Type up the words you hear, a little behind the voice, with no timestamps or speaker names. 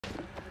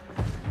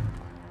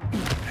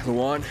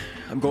Luan,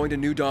 I'm going to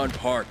New Dawn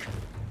Park.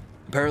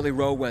 Apparently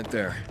Roe went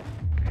there.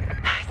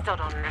 I still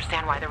don't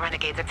understand why the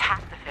Renegades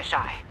attacked the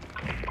fisheye.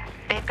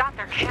 They've got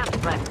their camp,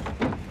 but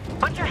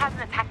Butcher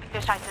hasn't attacked the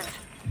fisheye since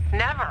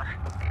never.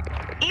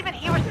 Even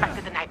he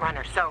respected the Night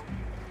Runner, so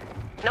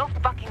no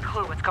fucking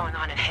clue what's going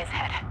on in his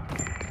head.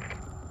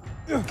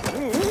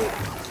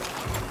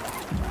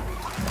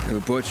 The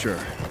Butcher.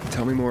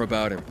 Tell me more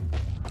about him.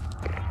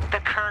 The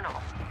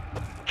Colonel.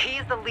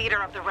 He's the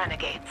leader of the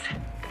Renegades.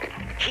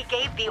 He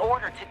gave the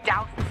order to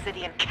douse the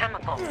city in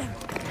chemicals.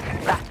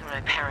 That's when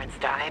my parents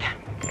died.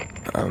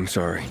 I'm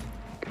sorry.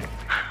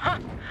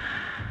 I'm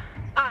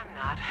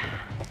not.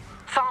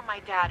 Saw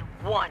my dad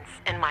once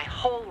in my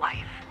whole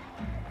life.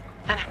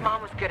 And if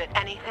Mom was good at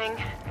anything,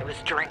 it was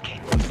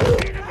drinking.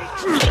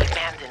 She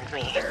abandoned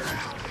me.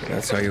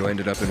 That's how you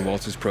ended up in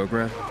Waltz's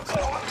program?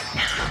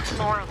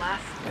 More or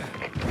less.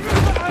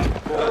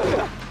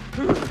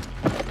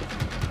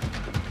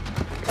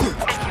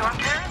 And your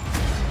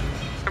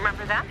parents?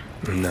 Remember them?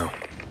 No.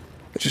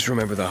 I just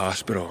remember the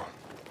hospital,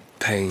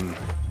 pain,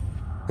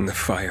 and the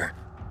fire.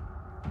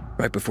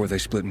 Right before they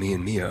split me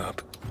and Mia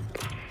up.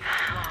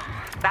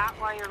 That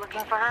why you're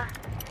looking for her?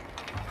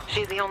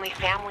 She's the only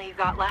family you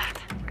got left?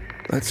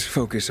 Let's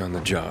focus on the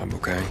job,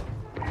 okay?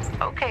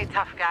 Okay,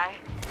 tough guy.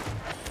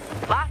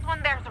 Last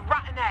one there's a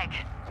rotten egg.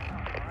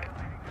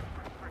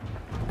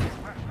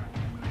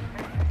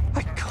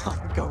 I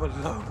can't go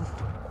alone.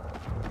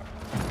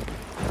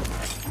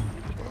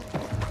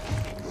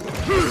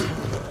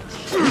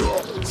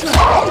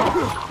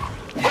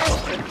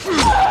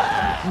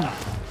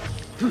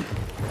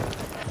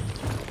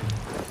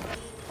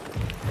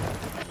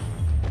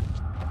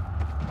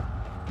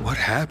 What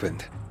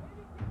happened?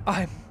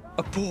 I'm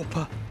a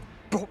pauper,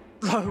 brought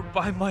low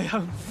by my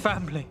own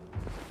family.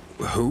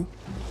 Who?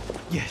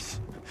 Yes,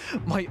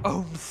 my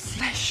own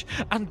flesh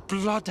and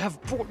blood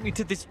have brought me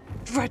to this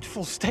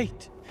dreadful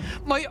state.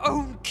 My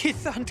own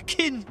kith and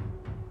kin.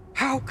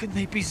 How can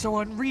they be so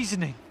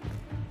unreasoning?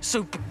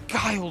 So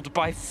beguiled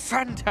by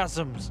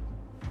phantasms?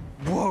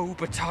 Woe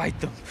betide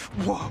them,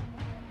 woe.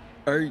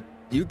 Are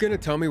you gonna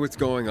tell me what's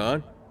going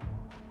on?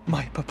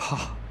 My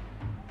papa,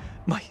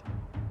 my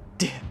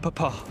dear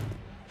papa,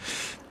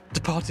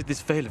 departed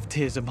this vale of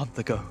tears a month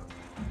ago.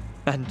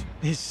 And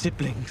his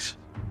siblings,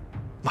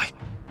 my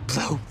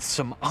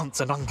loathsome aunts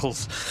and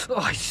uncles,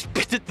 I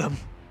spit at them,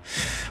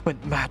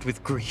 went mad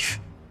with grief.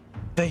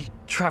 They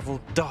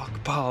traveled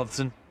dark paths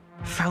and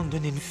found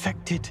an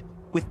infected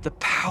with the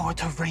power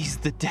to raise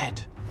the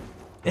dead.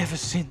 Ever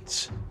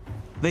since,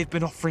 they've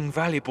been offering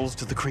valuables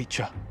to the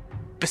creature,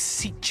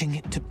 beseeching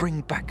it to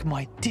bring back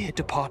my dear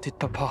departed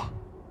papa.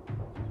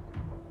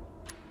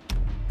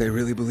 They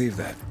really believe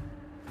that?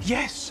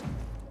 Yes!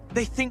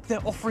 They think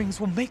their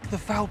offerings will make the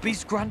foul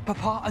beast grant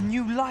papa a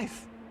new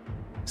life.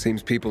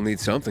 Seems people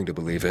need something to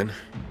believe in,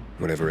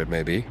 whatever it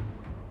may be.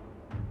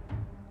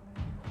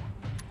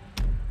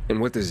 And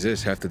what does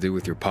this have to do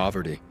with your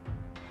poverty?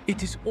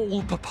 It is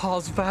all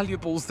papa's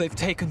valuables they've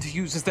taken to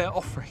use as their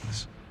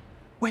offerings.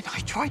 When I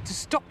tried to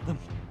stop them,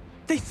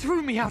 they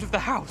threw me out of the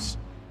house.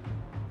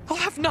 I'll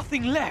have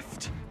nothing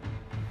left.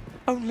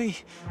 Only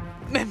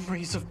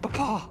memories of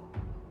papa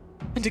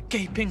and a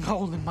gaping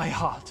hole in my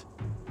heart.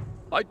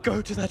 I'd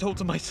go to that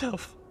altar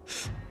myself,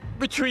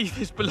 retrieve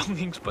his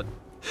belongings, but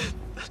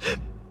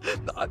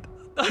I'm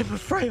a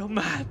frail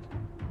man.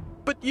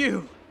 But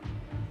you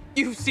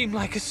seem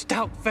like a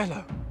stout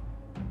fellow.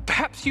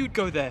 Perhaps you'd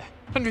go there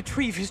and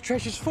retrieve his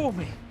treasures for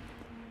me.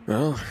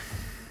 Well,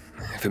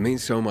 if it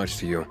means so much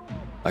to you,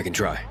 I can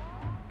try.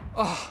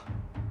 Ah,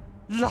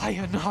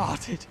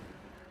 lion-hearted.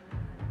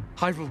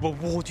 I will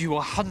reward you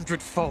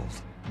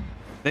 100-fold.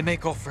 They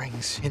make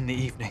offerings in the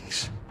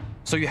evenings,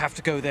 so you have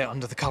to go there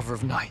under the cover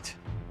of night.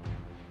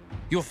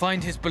 You'll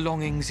find his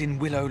belongings in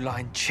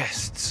willow-lined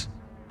chests.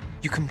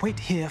 You can wait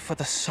here for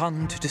the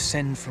sun to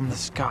descend from the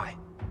sky.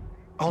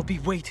 I'll be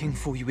waiting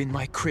for you in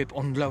my crib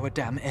on Lower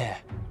Dam Air,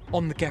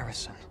 on the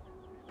garrison.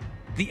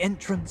 The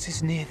entrance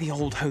is near the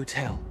old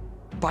hotel,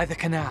 by the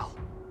canal.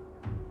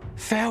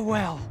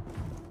 Farewell.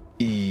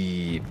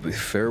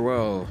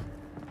 Farewell.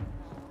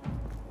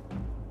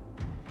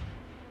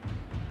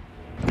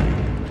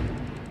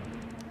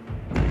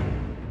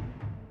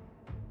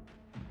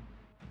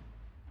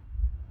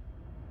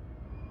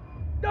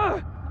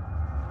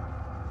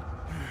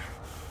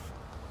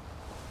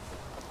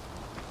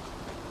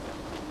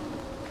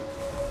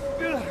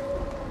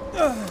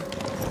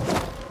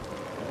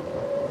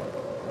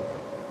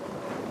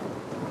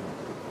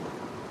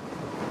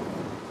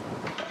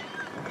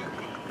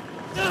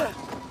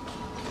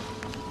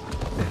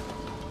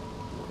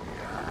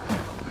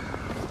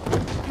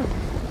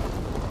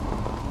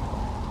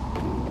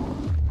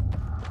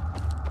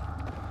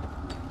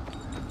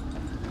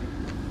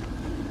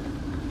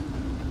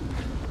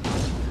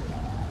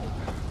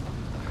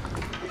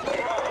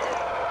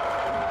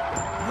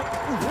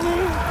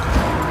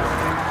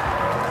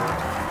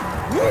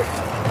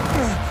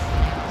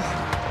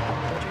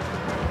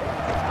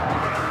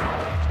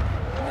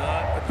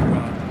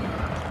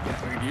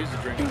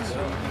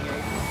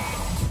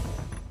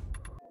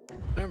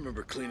 I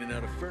remember cleaning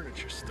out a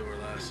furniture store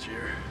last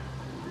year.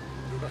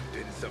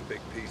 Didn't some big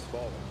piece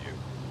fall on you?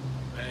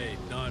 Hey,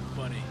 not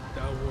funny.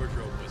 That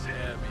wardrobe was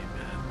heavy,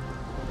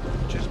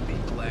 man. Just be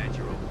glad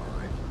you're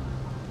alive.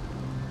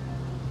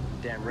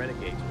 Damn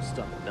renegades will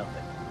stop at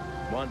nothing.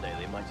 One day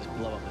they might just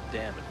blow up the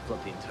dam and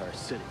flood the entire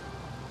city.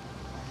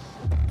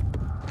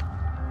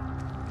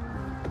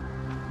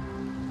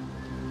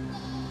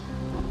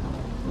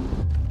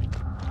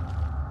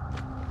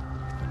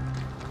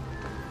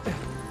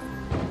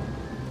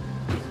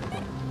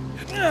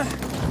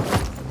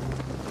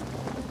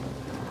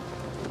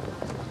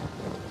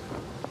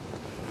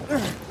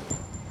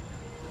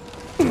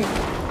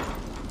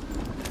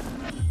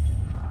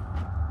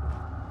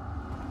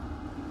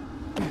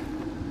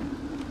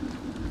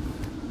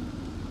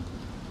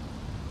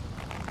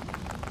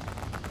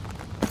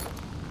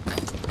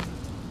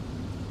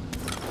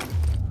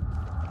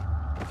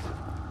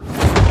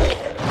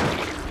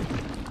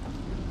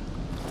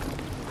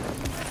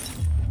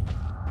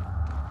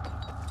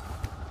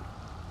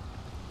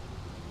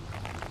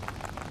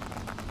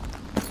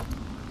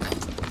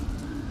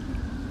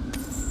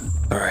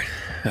 All right,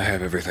 I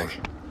have everything.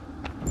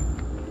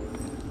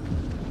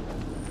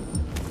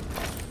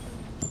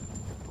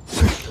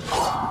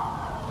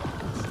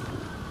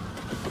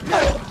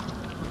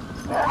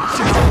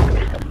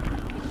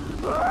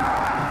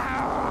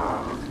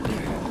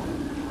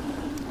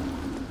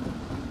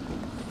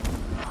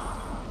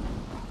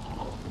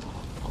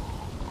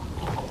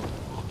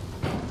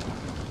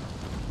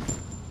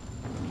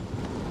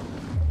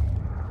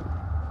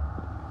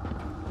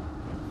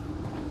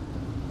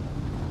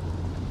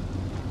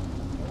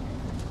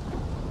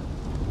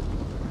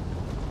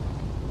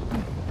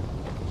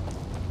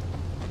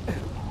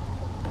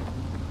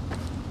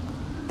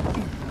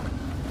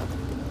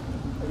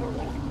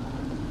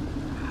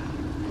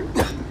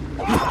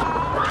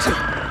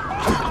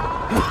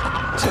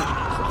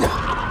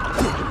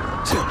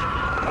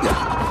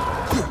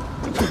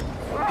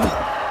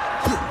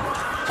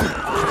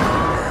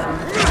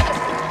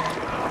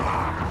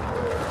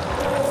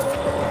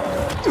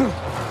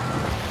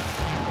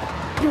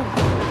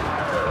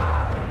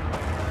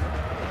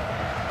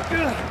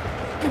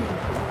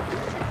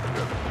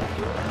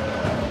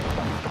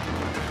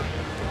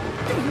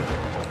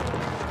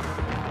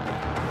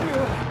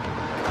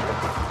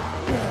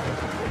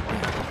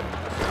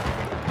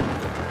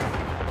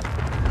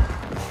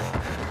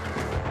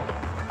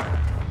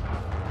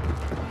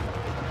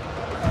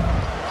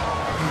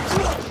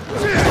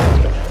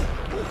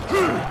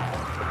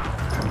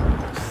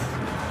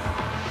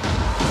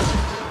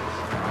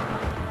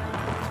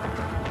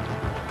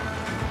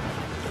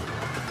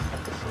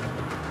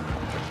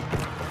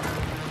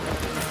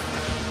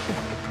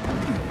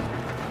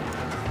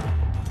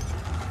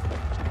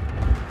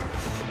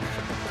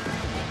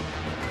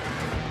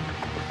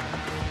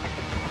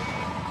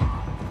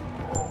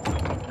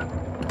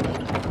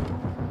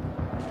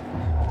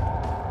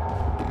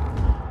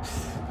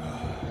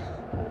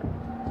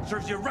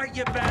 Serves you right,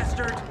 you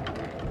bastard!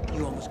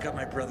 You almost got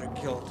my brother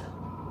killed.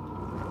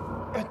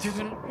 I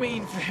didn't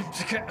mean for him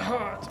to get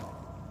hurt.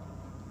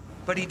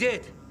 But he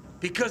did,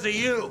 because of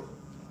you.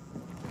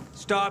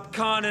 Stop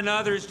conning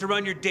others to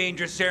run your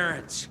dangerous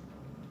errands.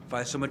 If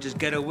I so much as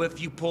get a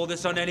whiff you pull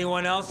this on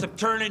anyone else, I'm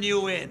turning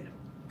you in.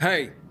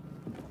 Hey!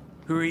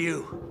 Who are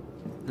you?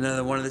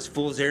 Another one of this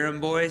fool's errand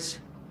boys?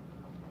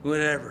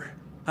 Whatever.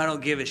 I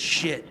don't give a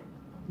shit.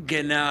 I'm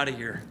getting out of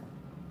here.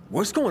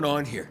 What's going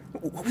on here?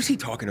 What was he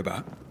talking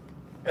about?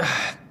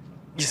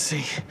 You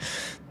see,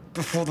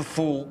 before the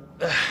fall,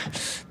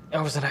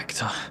 I was an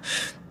actor.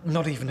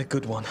 Not even a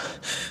good one.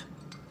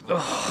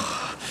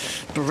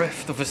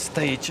 Bereft of a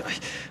stage,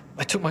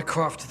 I took my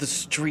craft to the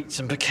streets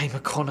and became a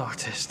con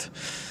artist.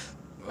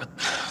 But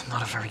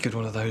not a very good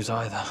one of those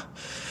either,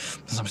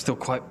 as I'm still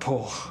quite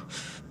poor.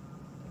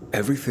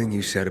 Everything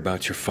you said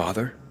about your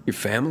father? Your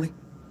family?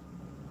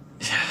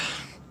 Yeah,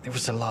 it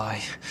was a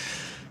lie.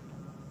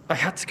 I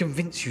had to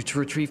convince you to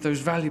retrieve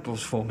those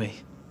valuables for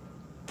me.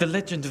 The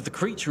legend of the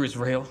creature is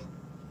real.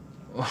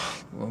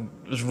 Well,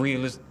 as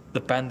real as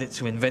the bandits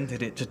who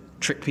invented it to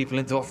trick people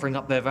into offering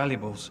up their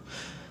valuables.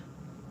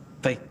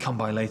 They come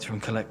by later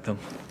and collect them.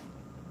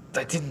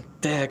 I didn't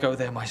dare go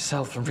there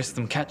myself and risk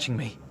them catching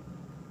me.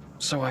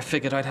 So I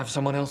figured I'd have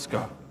someone else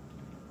go.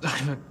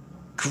 I'm a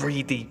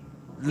greedy,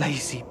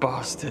 lazy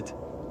bastard.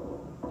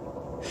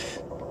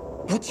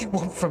 What do you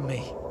want from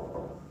me?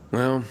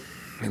 Well,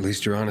 at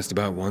least you're honest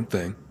about one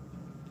thing.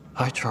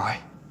 I try.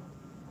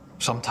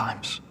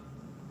 Sometimes.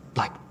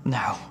 Like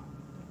now.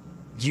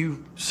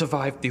 You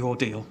survived the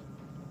ordeal.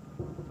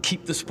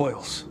 Keep the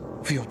spoils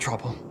for your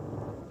trouble.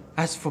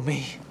 As for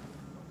me,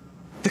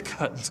 the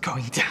curtain's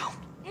going down.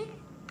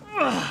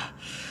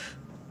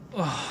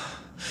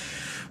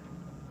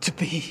 To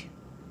be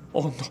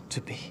or not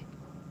to be,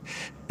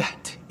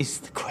 that is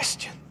the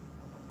question.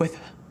 Whether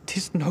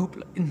 'tis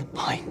nobler in the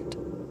mind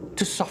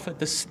to suffer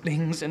the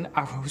slings and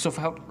arrows of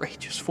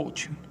outrageous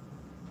fortune,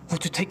 or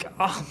to take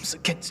arms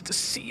against a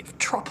sea of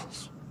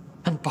troubles,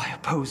 and by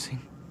opposing,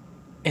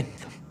 end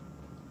them.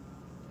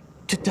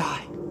 To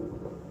die,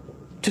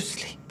 to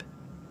sleep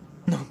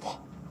no more.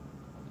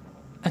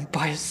 And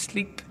by a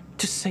sleep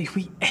to say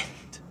we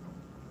end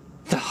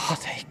the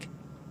heartache.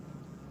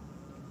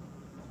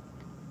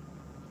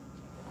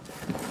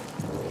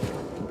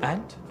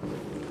 And?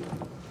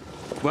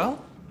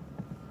 Well?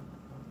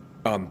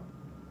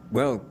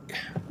 Well,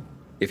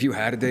 if you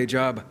had a day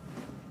job,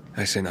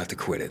 I say not to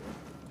quit it.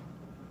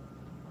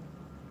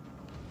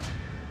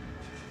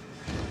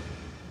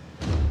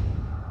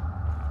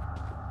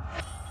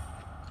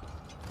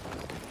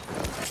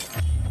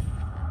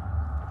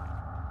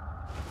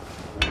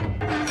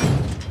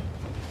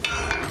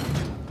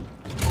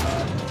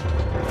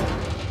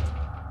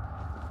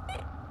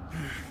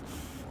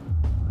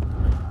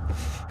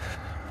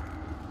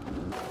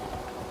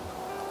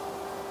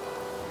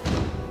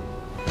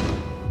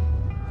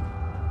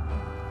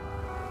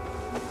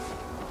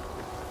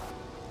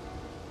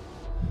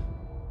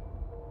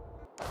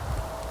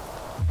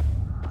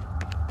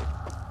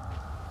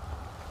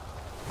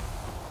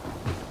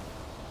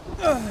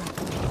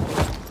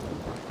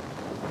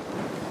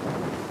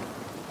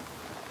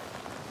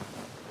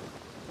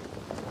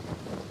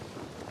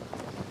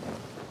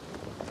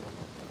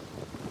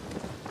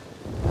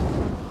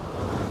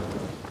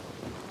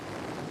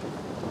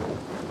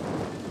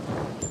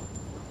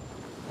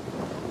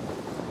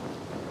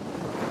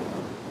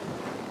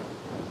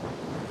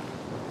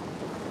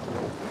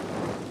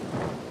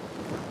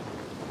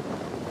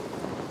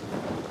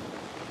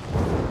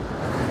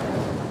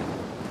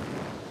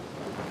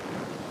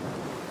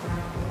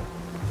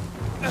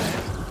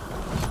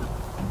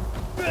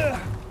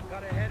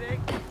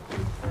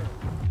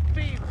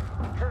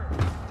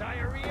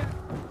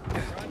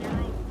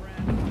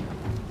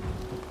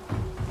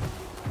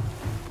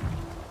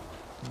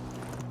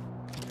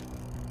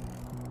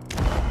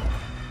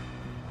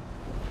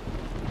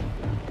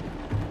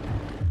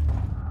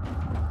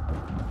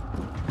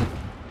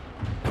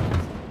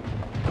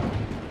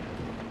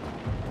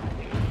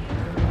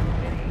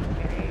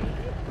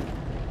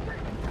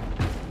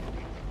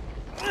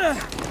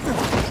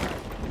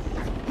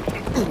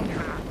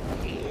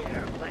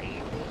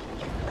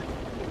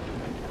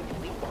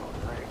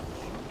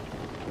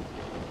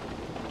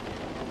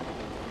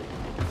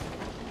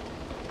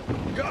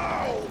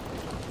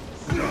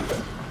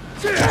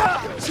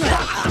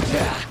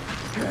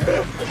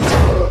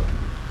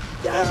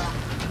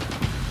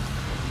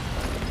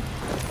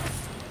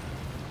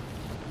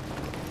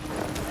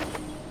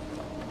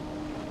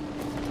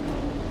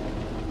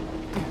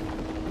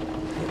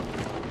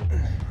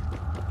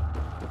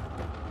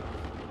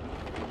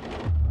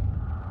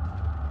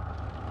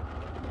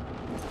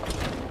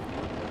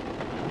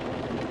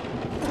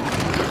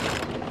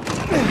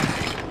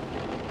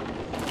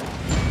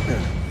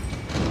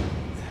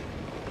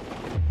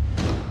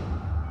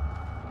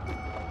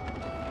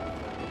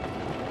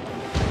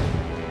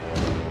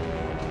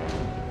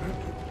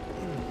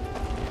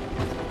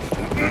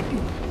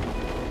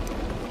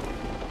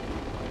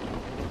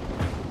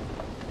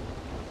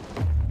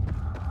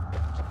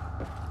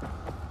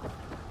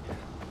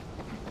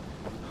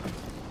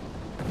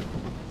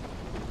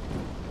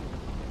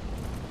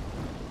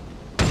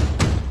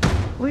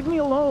 Leave me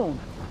alone,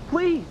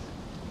 please.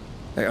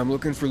 Hey, I'm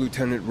looking for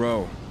Lieutenant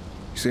Rowe.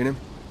 You seen him?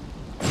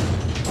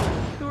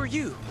 Who are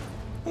you?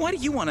 Why do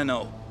you want to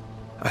know?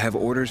 I have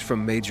orders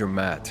from Major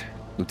Matt.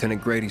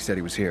 Lieutenant Grady said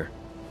he was here.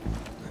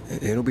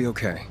 It'll be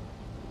okay.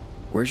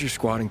 Where's your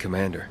squad and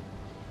commander?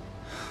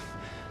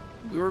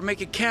 We were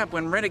making camp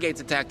when renegades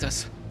attacked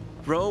us.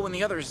 Rowe and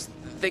the others,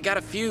 they got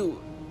a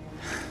few.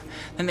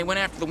 Then they went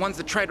after the ones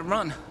that tried to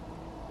run.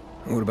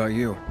 What about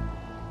you?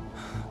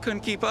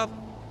 Couldn't keep up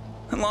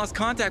and lost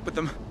contact with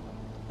them.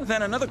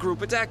 Then another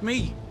group attacked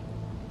me.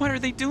 What are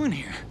they doing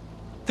here?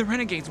 The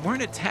renegades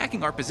weren't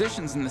attacking our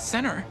positions in the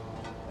center.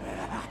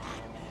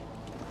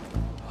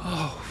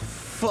 Oh,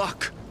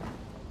 fuck.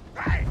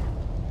 Hey!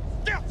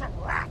 Still some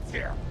rats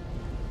here!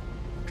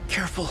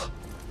 Careful.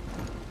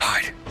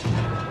 Hide.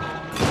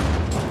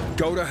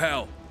 Go to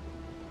hell.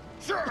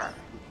 Sure!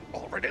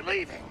 Already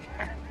leaving.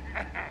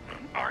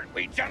 Aren't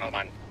we,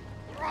 gentlemen?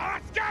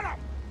 Let's get him!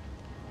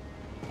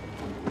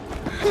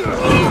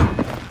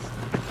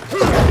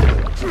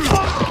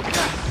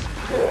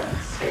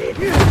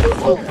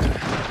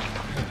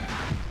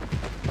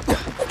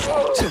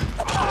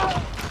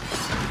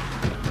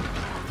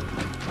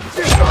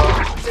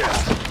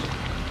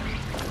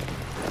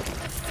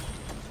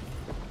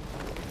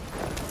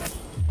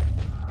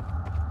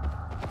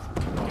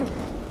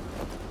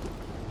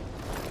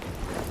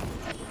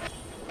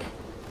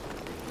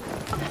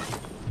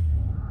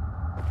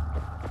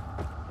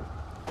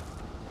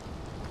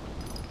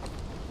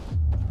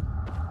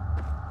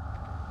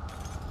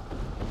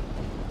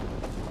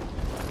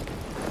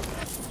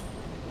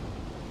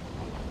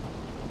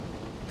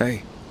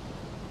 Hey,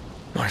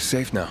 we're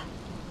safe now.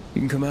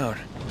 You can come out.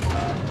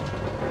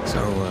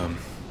 So,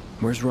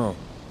 where's Rowe?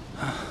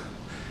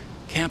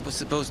 Camp was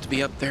supposed to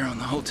be up there on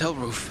the hotel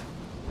roof,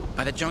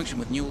 by the junction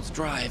with Newell's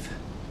Drive.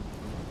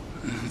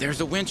 There's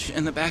a winch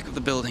in the back of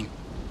the building.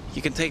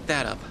 You can take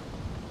that up.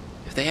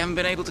 If they haven't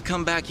been able to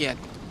come back yet,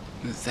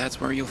 that's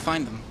where you'll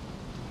find them.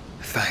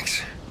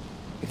 Thanks.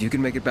 If you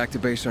can make it back to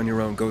base on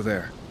your own, go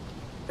there.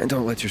 And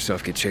don't let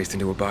yourself get chased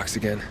into a box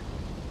again.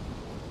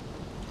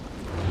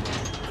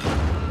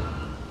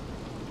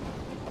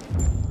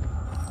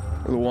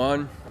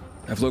 Luan,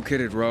 I've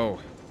located Rowe.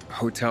 A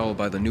hotel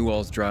by the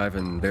Newalls Drive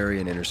and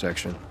Berrien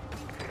intersection.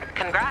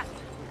 Congrats.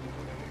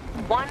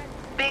 One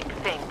big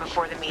thing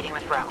before the meeting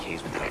with Rowe.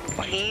 He's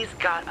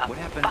got a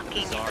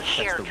fucking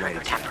hair-trigger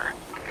temper.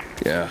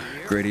 Yeah,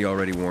 Grady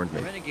already warned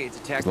me.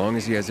 As long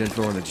as he has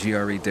info on the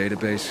GRE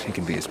database, he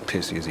can be as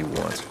pissy as he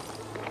wants.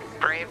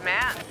 Brave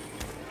man.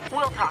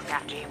 We'll talk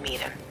after you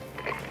meet him.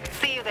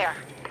 See you there.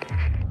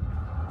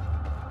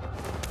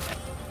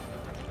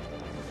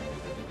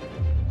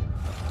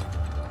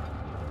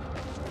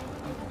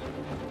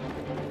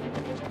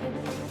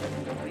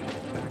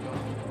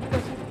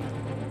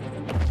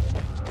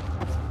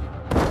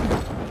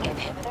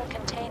 Inhibitor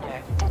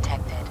container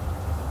detected.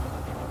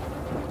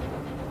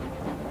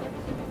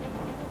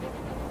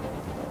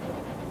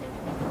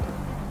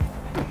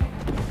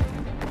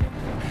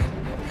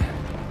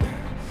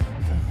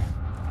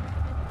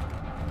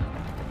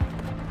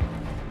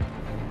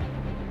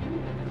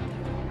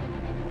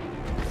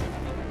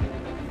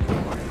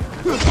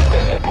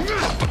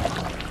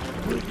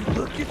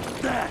 Look at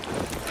that!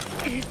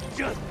 He's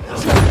just...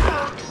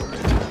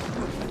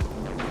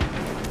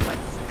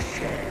 Let's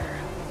share.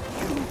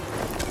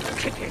 You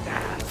kick his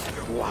ass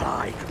while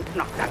I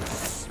knock that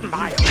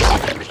smile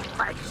off his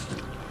face.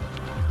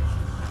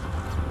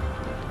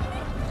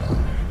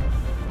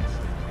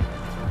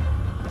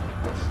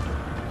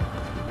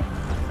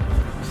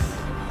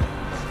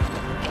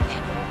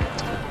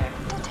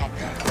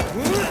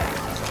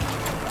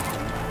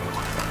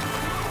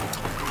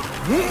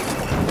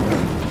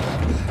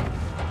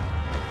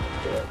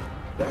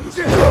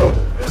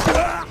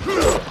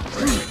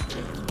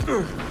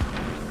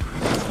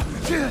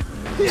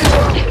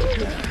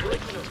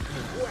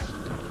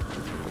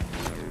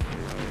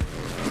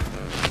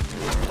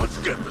 Let's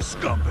get the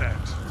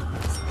scumbags.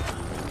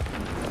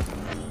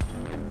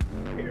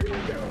 Here we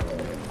go.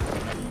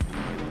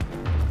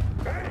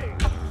 Bang!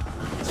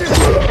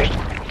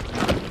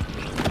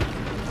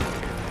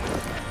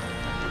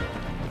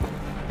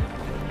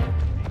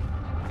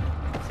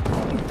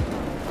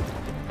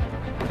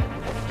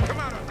 Come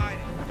out of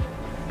hiding.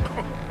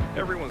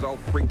 Everyone's all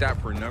freaked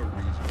out for no reason.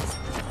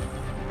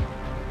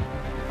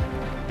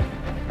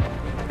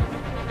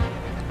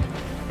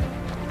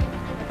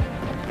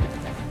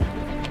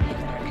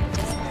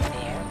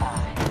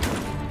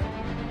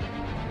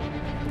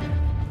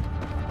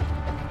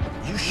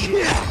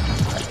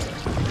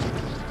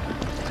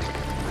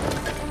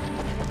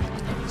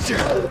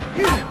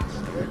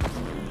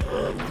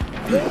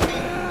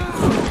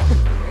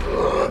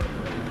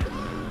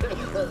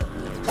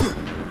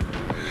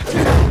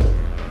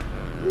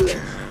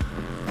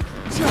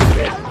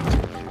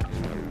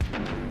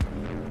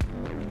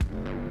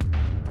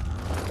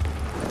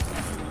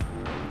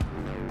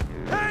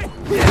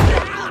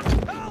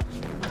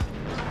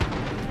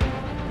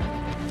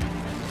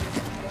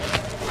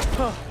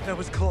 Oh, that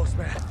was close,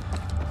 man.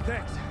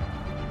 Thanks.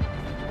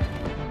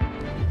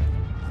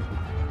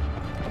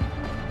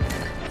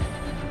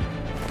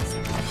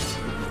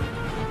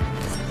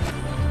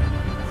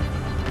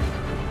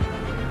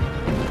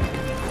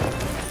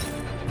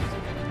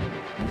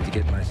 To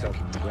get myself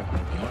a weapon.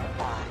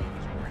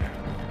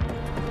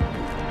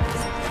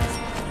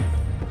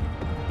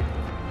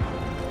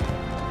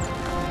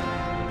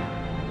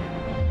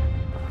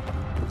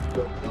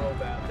 Don't know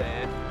about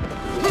that.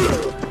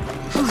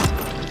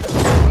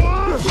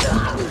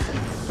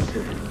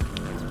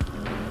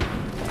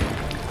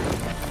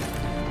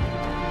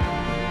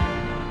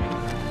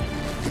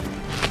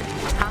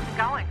 How's it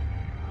going?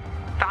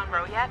 Found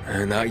Rowe yet?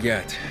 Not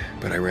yet,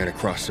 but I ran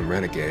across some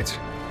renegades.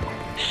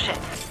 Shit.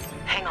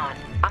 Hang on.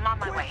 I'm on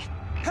my way.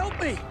 Help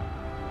me!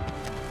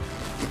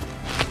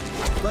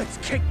 Let's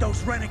kick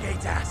those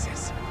renegades'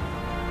 asses.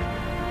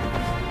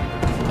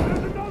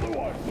 There's another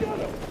one! Get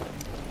him!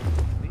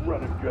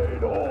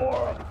 Renegade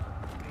whore!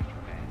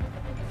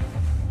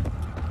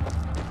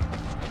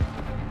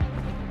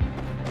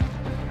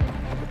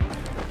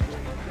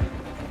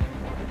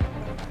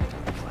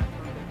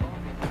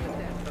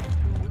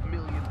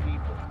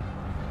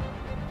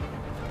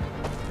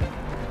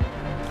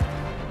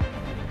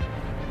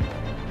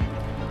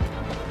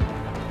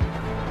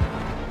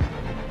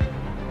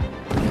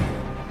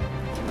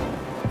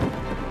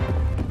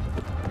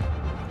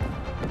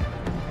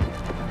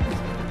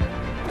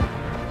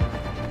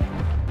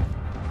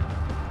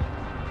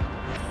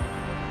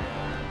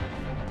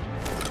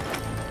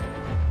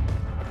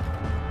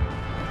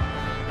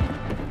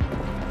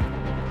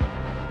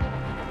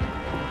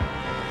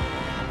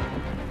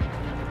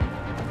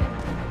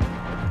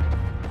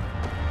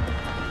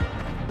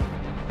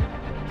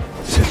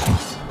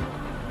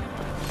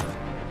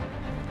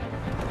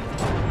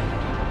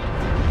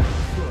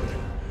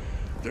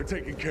 They're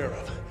taken care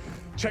of.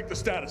 Check the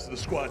status of the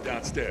squad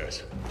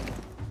downstairs.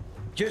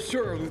 Yes,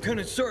 sir,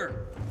 Lieutenant,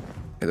 sir.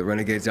 Are the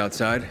renegades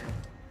outside?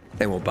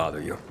 They won't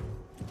bother you.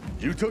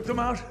 You took them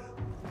out?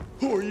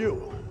 Who are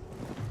you?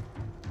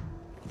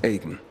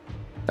 Aiden.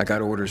 I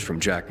got orders from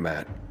Jack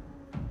Matt.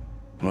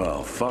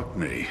 Well, fuck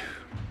me.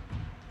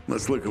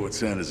 Let's look at what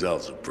Santa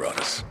Zelza brought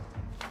us.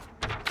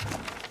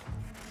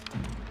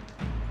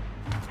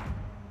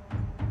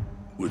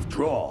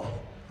 Withdrawal?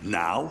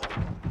 Now?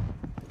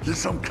 This is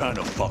some kind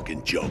of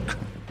fucking joke.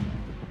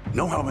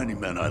 Know how many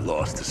men I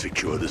lost to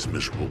secure this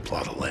miserable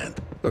plot of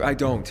land? Look, I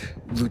don't,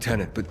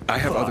 Lieutenant, but I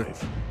have other...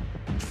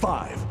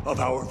 Five of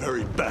our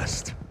very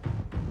best.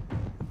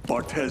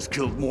 Barthez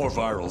killed more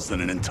virals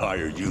than an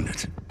entire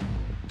unit.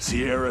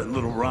 Sierra and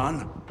Little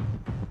Ron,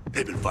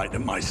 they've been fighting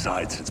at my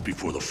side since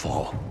before the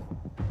fall.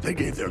 They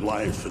gave their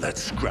lives for that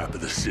scrap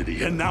of the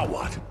city, and now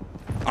what?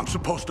 I'm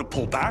supposed to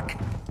pull back?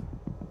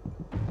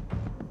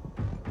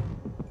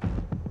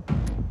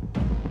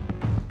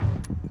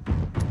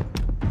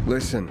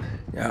 Listen,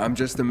 I'm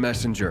just the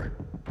messenger.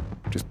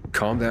 Just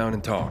calm down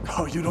and talk.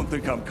 Oh, you don't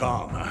think I'm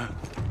calm, huh?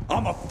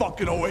 I'm a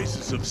fucking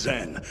oasis of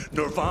zen.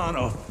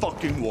 Nirvana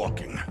fucking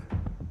walking.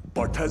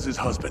 Bartez's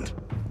husband.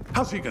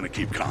 How's he gonna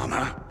keep calm,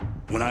 huh?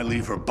 When I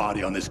leave her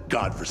body on this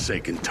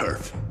godforsaken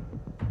turf.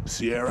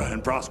 Sierra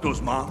and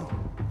Brosco's mom?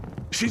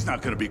 She's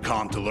not gonna be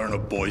calm to learn her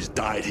boys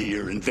died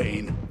here in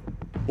vain.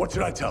 What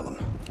should I tell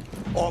them?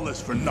 All this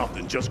for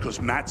nothing just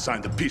because Matt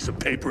signed a piece of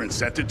paper and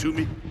sent it to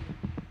me?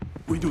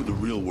 We do the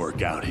real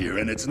work out here,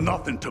 and it's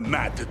nothing to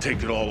Matt to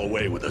take it all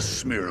away with a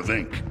smear of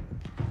ink.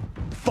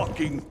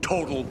 Fucking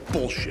total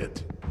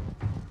bullshit.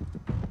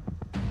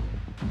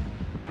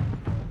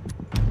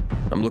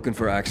 I'm looking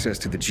for access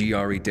to the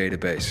GRE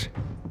database.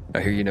 I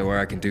hear you know where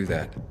I can do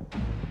that.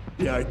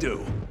 Yeah, I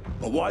do.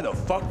 But why the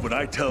fuck would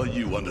I tell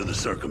you under the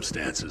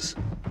circumstances?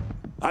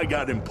 I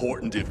got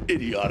important, if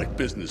idiotic,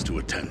 business to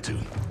attend to.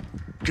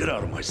 Get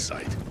out of my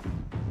sight.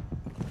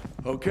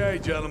 Okay,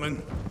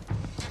 gentlemen.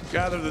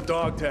 Gather the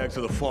dog tags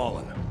of the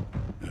fallen.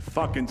 It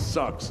fucking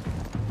sucks.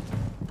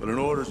 But an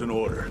order's an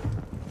order.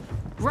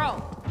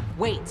 Ro,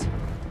 wait.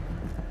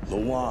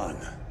 Lawan,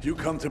 you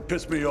come to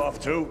piss me off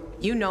too?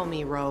 You know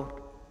me, Ro.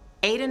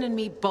 Aiden and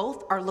me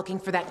both are looking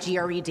for that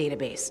GRE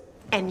database.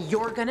 And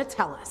you're gonna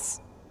tell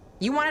us.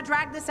 You wanna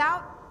drag this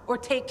out? Or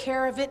take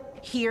care of it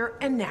here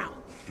and now?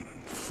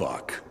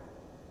 Fuck.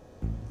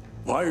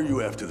 Why are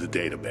you after the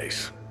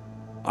database?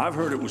 I've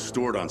heard it was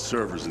stored on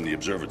servers in the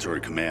Observatory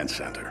Command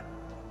Center.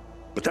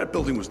 But that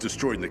building was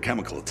destroyed in the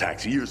chemical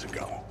attacks years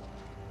ago.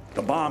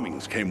 The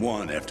bombings came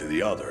one after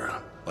the other,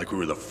 like we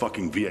were the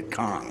fucking Viet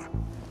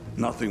Cong.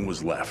 Nothing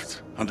was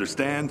left.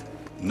 Understand?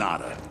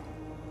 Nada.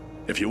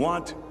 If you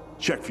want,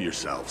 check for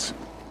yourselves.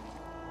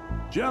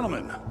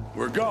 Gentlemen,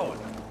 we're going.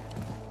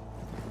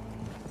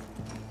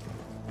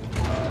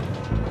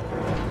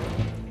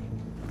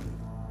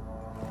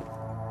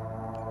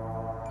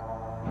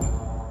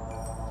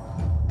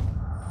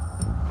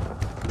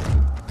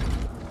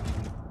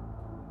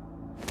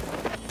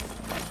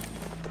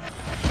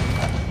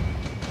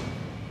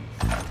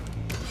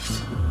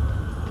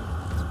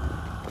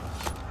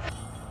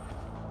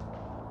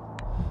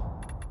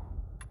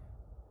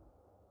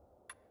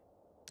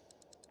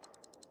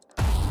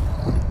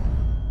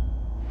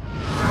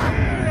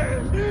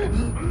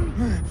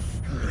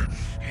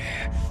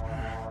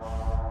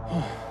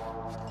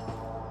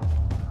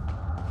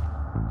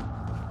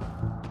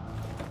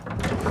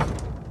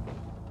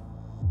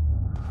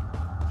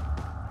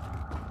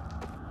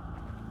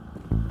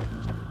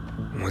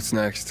 What's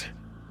next?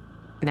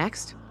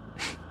 Next?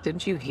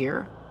 Didn't you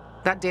hear?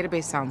 That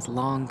database sounds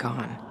long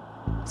gone.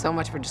 So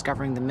much for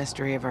discovering the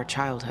mystery of our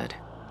childhood.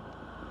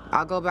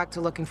 I'll go back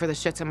to looking for the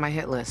shits on my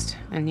hit list.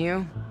 And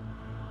you?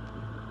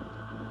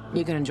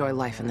 You can enjoy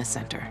life in the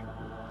center.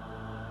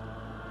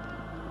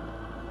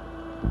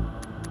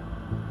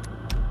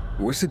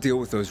 What's the deal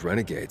with those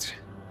renegades?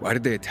 Why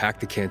did they attack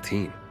the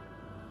canteen?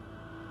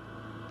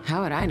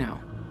 How would I know?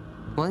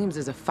 Williams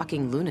is a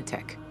fucking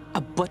lunatic.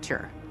 A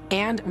butcher.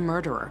 And a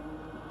murderer.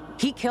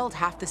 He killed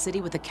half the city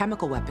with a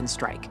chemical weapon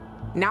strike.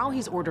 Now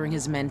he's ordering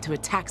his men to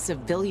attack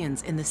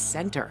civilians in the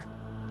center.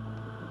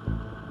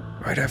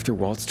 Right after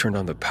Waltz turned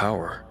on the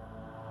power.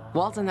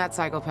 Walt and that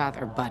psychopath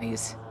are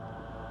buddies.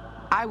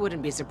 I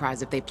wouldn't be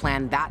surprised if they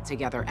planned that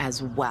together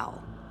as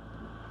well.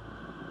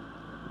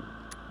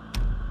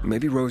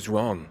 Maybe Ro's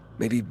wrong.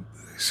 Maybe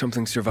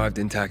something survived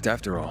intact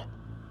after all.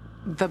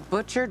 The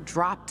butcher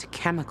dropped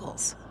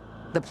chemicals.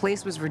 The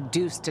place was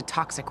reduced to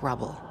toxic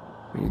rubble.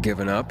 You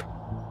giving up?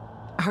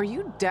 Are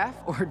you deaf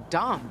or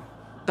dumb?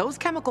 Those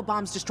chemical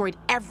bombs destroyed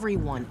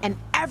everyone and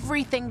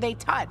everything they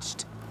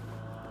touched.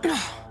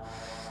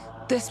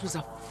 This was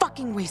a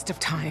fucking waste of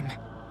time.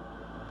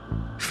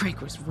 Frank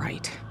was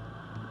right.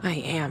 I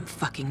am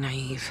fucking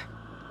naive.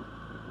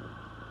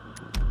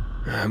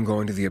 I'm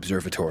going to the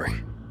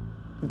observatory.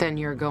 Then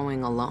you're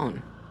going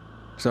alone.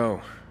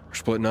 So, we're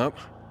splitting up?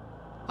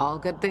 All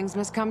good things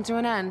must come to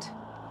an end.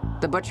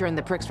 The butcher and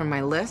the pricks from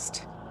my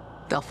list,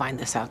 they'll find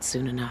this out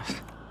soon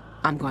enough.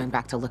 I'm going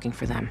back to looking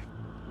for them.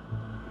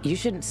 You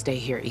shouldn't stay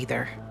here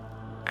either.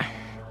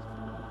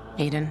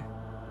 Aiden,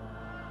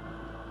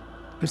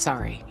 I'm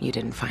sorry you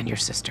didn't find your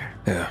sister.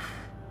 Yeah,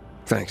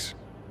 thanks.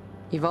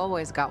 You've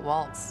always got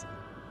Waltz.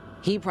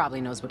 He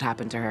probably knows what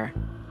happened to her.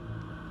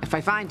 If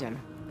I find him,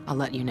 I'll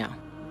let you know.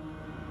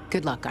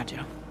 Good luck,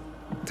 Gajo.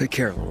 Take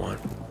care, Lawan.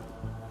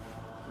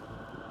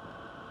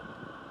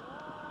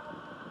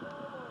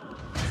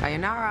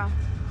 Sayonara.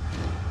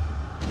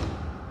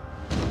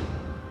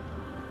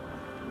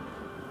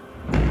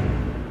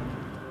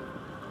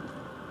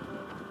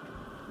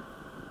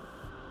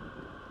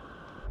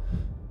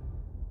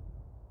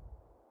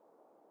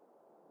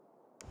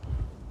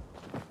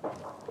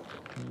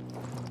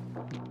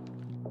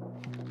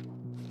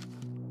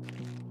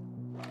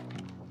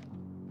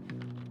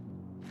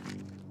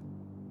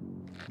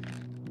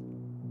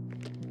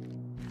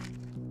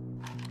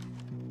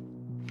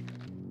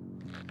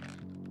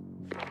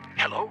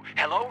 Hello?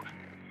 Hello?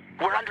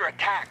 We're under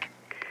attack.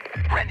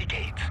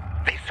 Renegades.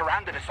 They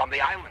surrounded us on the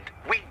island.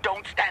 We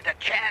don't stand a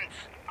chance.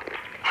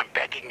 I'm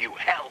begging you,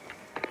 help.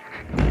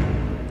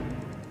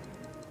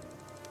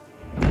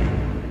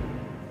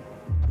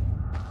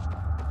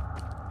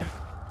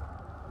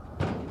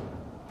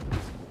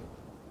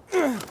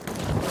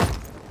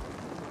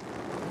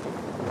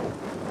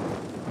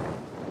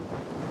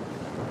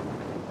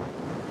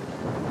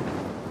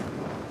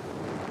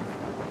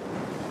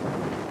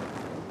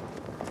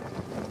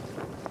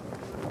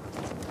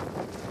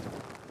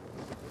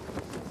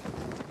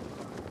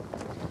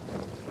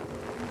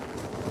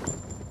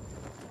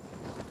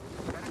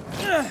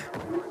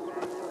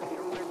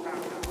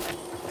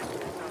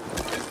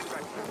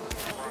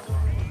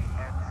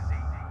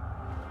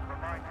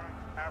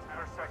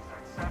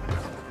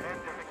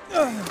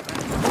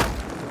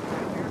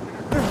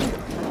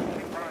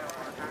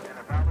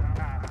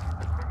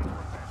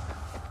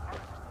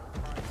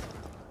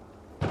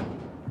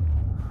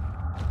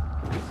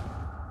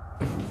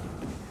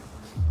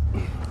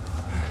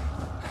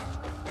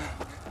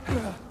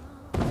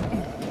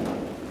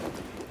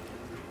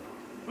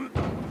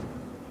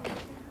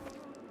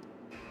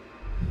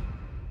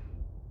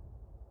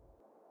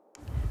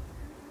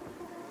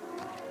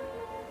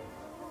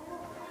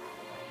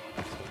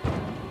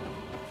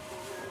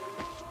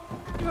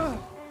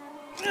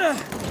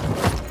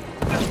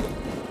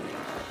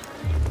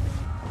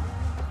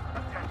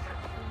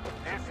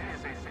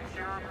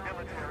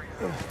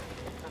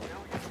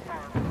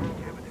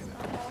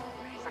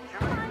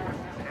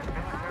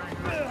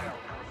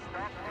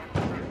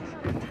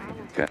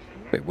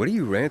 Wait, what are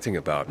you ranting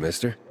about,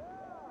 mister?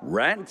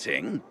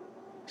 Ranting?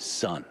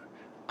 Son,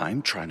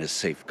 I'm trying to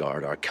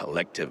safeguard our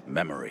collective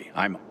memory.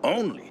 I'm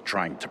only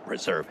trying to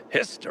preserve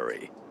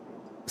history.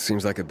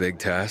 Seems like a big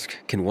task.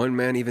 Can one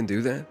man even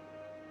do that?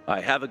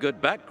 I have a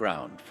good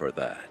background for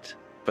that.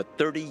 For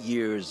 30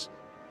 years,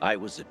 I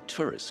was a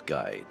tourist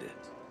guide.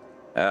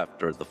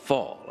 After the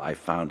fall, I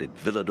founded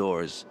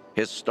Villador's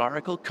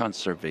Historical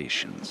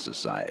Conservation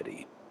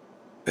Society.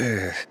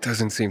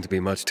 Doesn't seem to be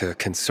much to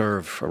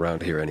conserve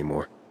around here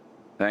anymore.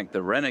 Thank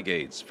the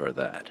renegades for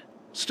that.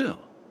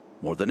 Still,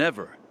 more than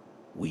ever,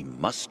 we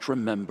must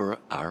remember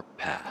our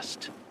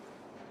past.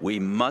 We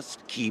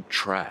must keep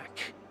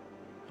track.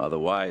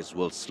 Otherwise,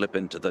 we'll slip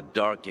into the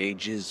Dark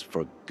Ages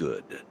for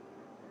good.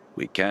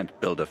 We can't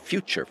build a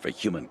future for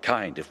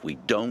humankind if we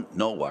don't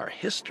know our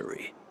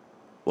history.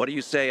 What do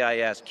you say I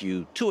ask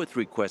you 2 or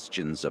 3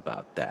 questions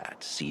about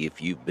that? See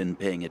if you've been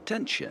paying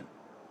attention.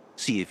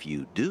 See if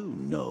you do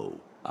know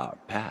our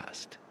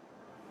past.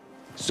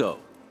 So,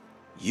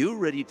 you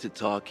ready to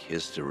talk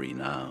history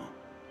now?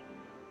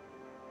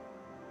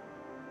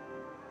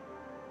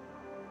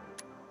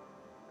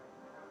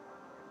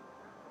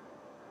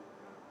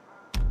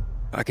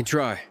 I can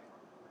try.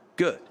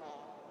 Good.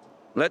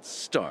 Let's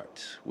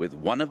start with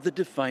one of the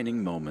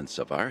defining moments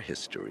of our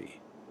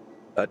history.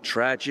 A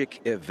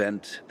tragic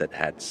event that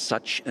had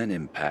such an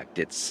impact,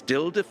 it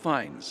still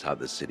defines how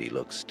the city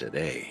looks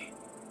today.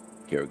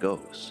 Here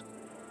goes.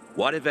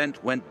 What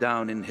event went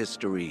down in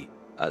history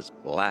as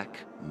Black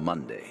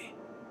Monday?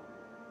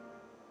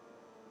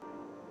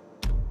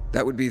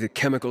 That would be the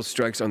chemical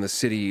strikes on the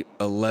city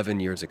 11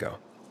 years ago.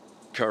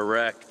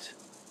 Correct.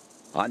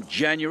 On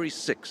January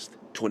 6th,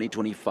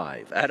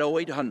 2025, at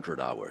 0800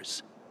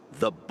 hours,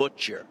 the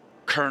Butcher,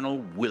 Colonel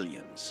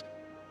Williams,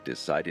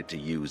 decided to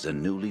use a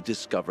newly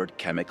discovered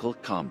chemical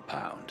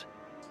compound,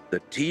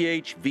 the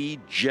THV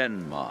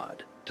Gen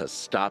Mod, to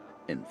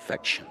stop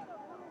infection.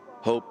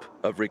 Hope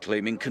of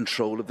reclaiming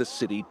control of the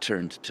city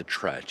turned to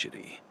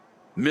tragedy.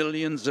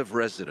 Millions of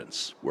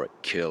residents were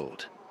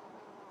killed.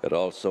 It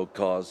also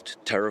caused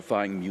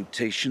terrifying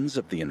mutations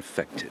of the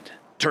infected,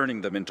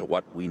 turning them into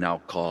what we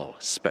now call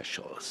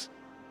specials.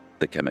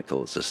 The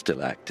chemicals are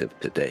still active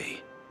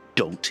today.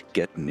 Don't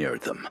get near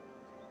them.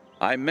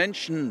 I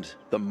mentioned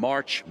the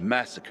March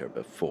Massacre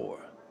before.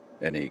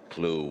 Any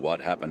clue what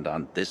happened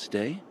on this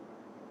day?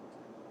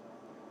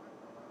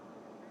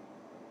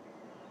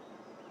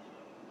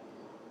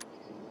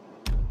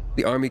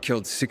 The army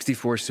killed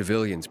 64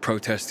 civilians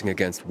protesting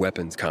against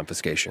weapons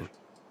confiscation.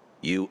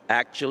 You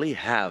actually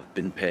have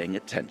been paying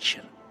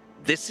attention.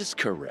 This is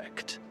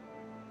correct.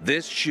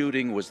 This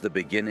shooting was the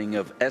beginning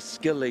of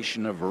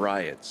escalation of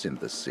riots in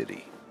the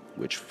city,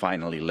 which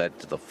finally led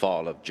to the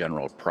fall of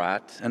General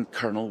Pratt and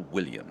Colonel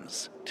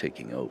Williams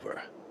taking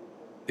over.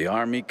 The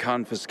army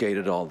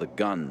confiscated all the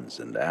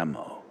guns and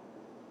ammo,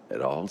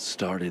 It all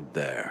started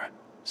there,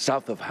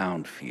 south of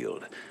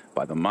Houndfield,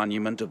 by the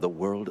monument of the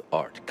World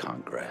Art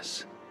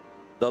Congress.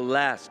 The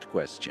last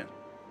question.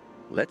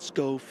 Let's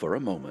go for a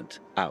moment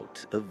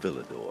out of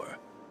Villador,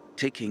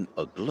 taking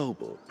a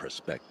global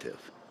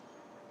perspective.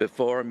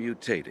 Before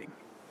mutating,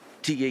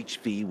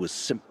 THV was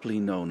simply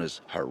known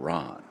as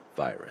Haran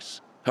virus.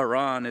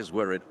 Haran is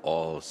where it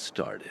all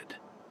started.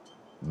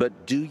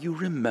 But do you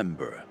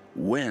remember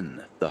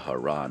when the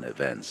Haran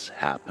events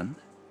happened?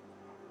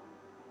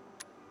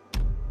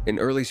 In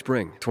early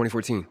spring,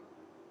 2014.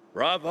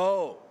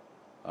 Bravo!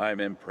 I'm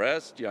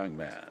impressed, young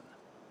man.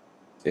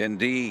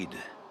 Indeed,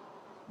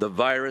 the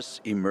virus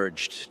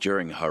emerged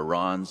during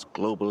Haran's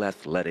Global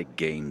Athletic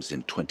Games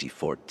in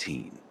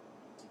 2014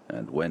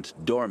 and went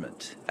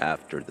dormant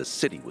after the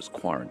city was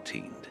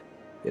quarantined.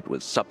 It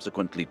was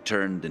subsequently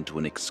turned into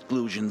an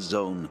exclusion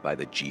zone by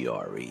the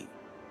GRE.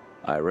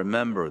 I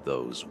remember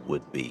those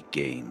would-be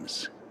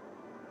games.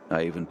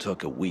 I even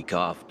took a week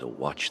off to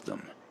watch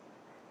them.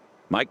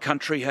 My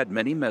country had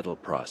many medal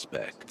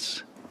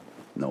prospects.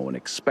 No one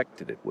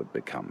expected it would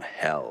become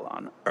hell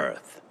on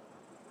Earth.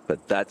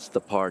 But that's the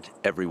part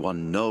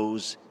everyone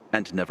knows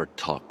and never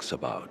talks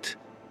about,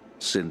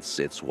 since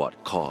it's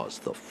what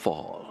caused the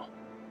fall.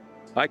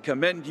 I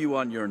commend you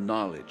on your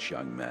knowledge,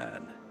 young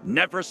man.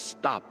 Never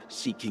stop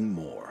seeking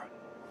more.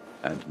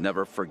 And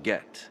never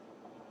forget,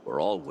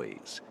 we're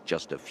always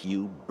just a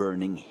few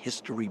burning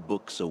history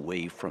books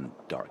away from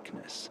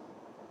darkness.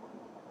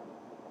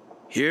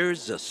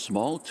 Here's a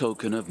small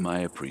token of my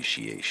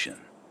appreciation.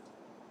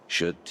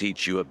 Should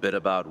teach you a bit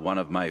about one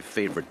of my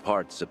favorite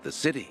parts of the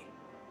city,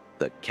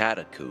 the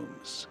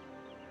catacombs.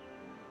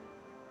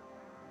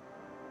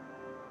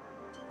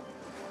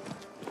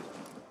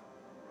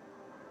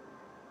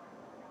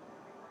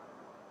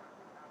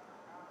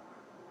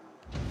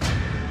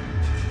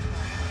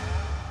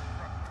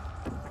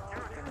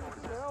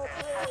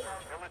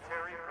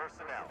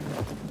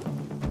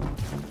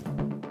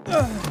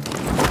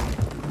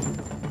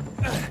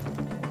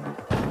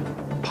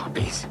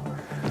 Poppies.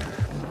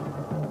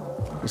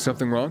 Is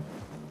something wrong?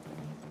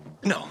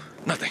 No,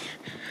 nothing.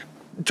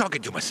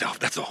 Talking to myself,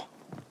 that's all.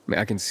 I mean,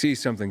 I can see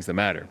something's the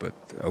matter, but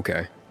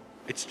okay.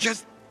 It's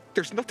just,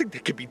 there's nothing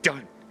that can be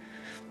done.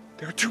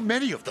 There are too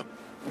many of them.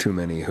 Too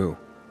many who?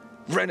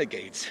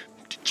 Renegades.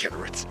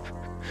 Degenerates.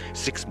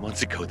 6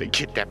 months ago, they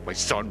kidnapped my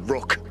son,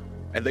 Rook,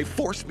 and they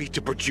forced me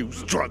to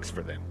produce drugs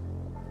for them.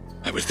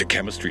 I was the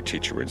chemistry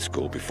teacher in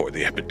school before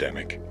the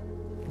epidemic.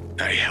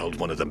 I held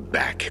one of them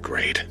back a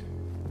grade.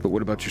 But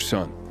what about your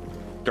son?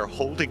 They're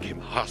holding him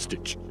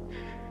hostage.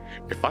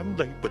 If I'm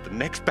late with the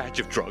next batch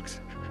of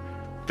drugs,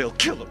 they'll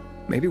kill him.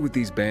 Maybe what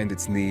these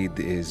bandits need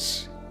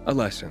is a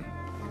lesson.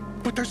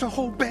 But there's a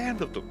whole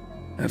band of them.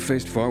 I've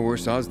faced far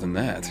worse odds than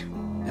that.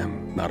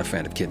 I'm not a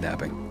fan of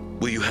kidnapping.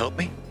 Will you help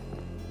me?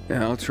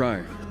 Yeah, I'll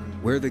try.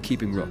 Where are they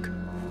keeping Rook?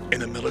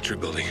 In a military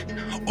building,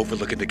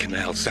 overlooking the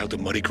canal south of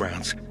Muddy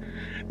Grounds,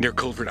 near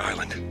Culvert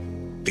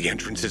Island. The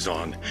entrance is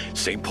on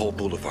St. Paul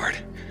Boulevard,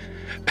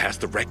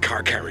 past the wrecked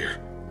car carrier.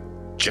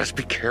 Just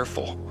be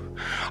careful.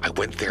 I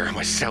went there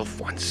myself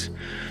once,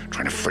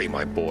 trying to free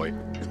my boy.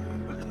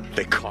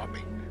 They caught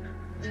me.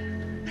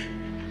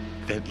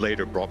 Then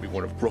later brought me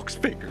one of Rook's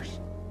fingers.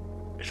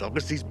 As long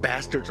as these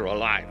bastards are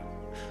alive,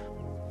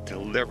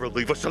 they'll never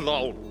leave us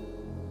alone.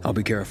 I'll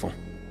be careful.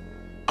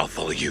 I'll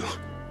follow you.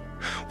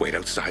 Wait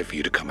outside for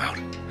you to come out.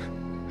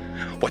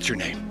 What's your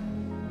name?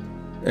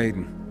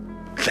 Aiden.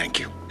 Thank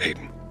you,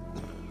 Aiden.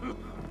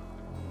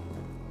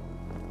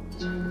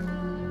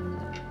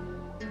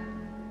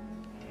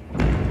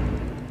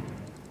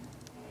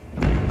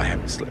 I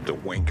haven't slept a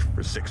wink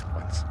for 6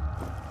 months.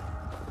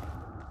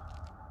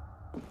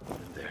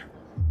 There.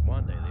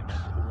 One day they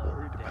might be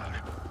worried about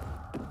it.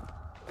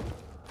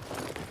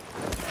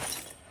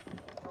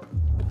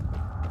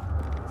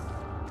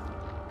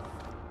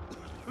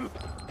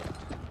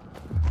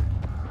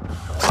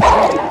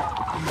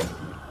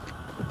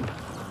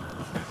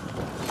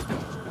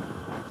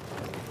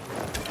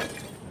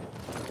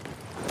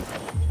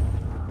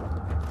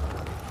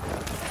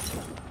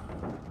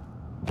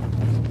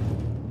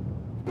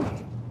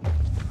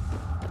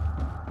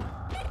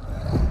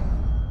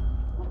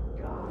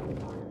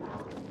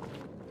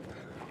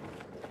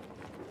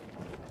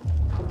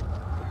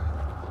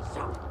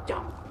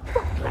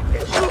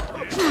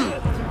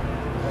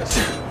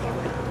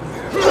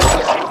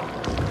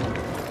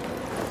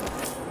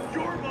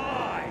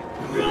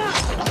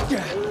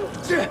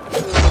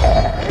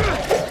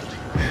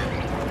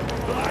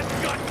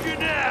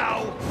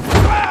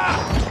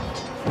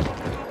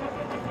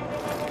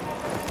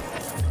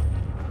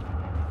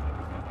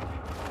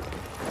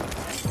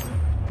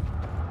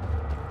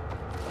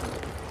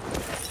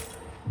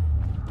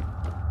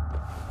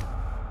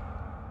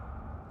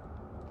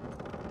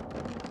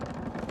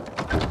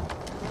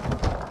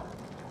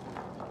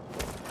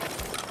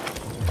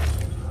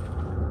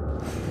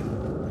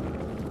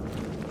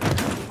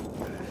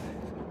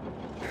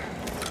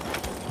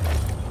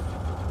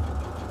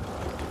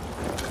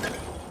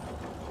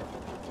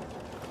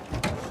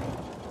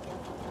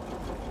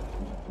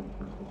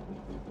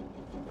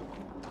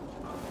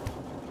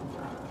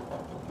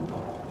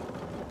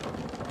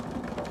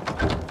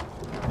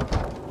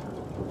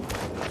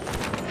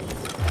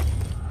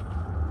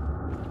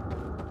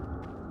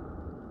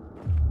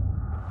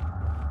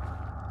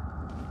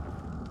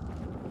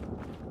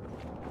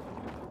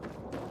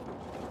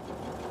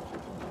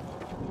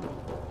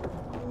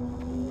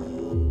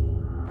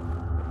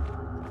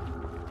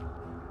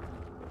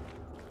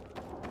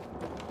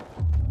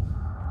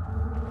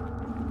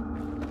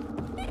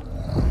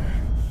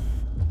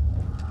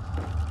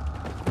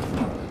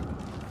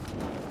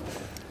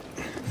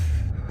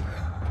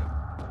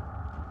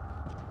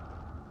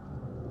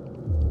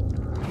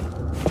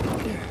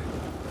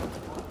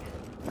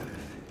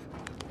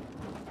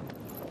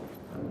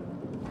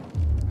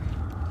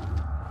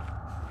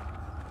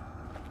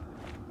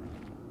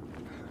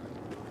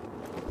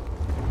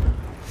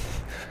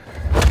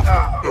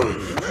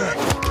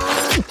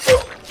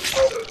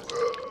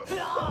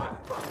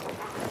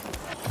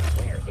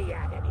 Where's he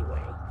at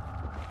anyway?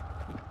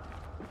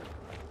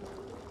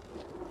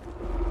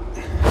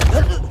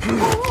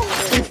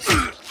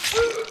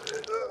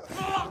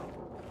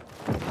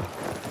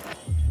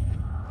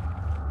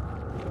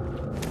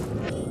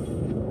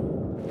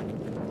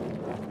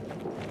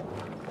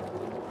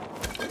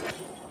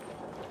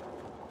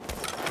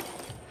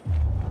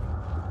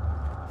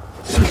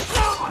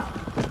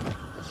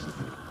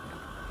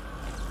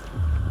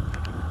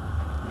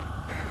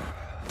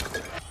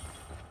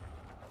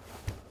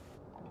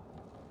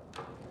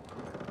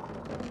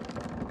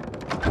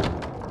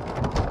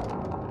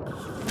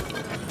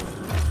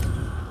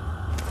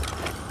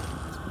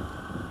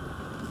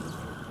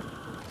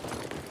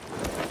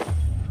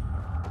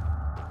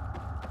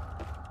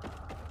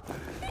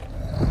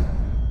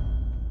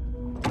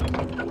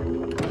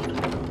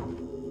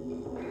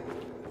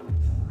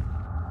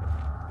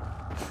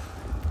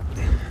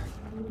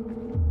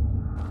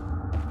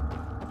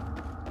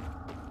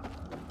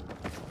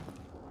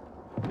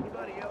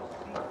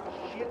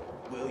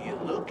 Will you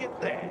look at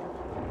that?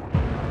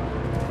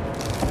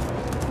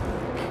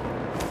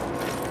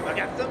 I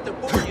got something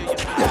for you.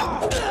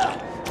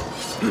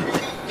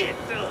 Get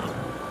some.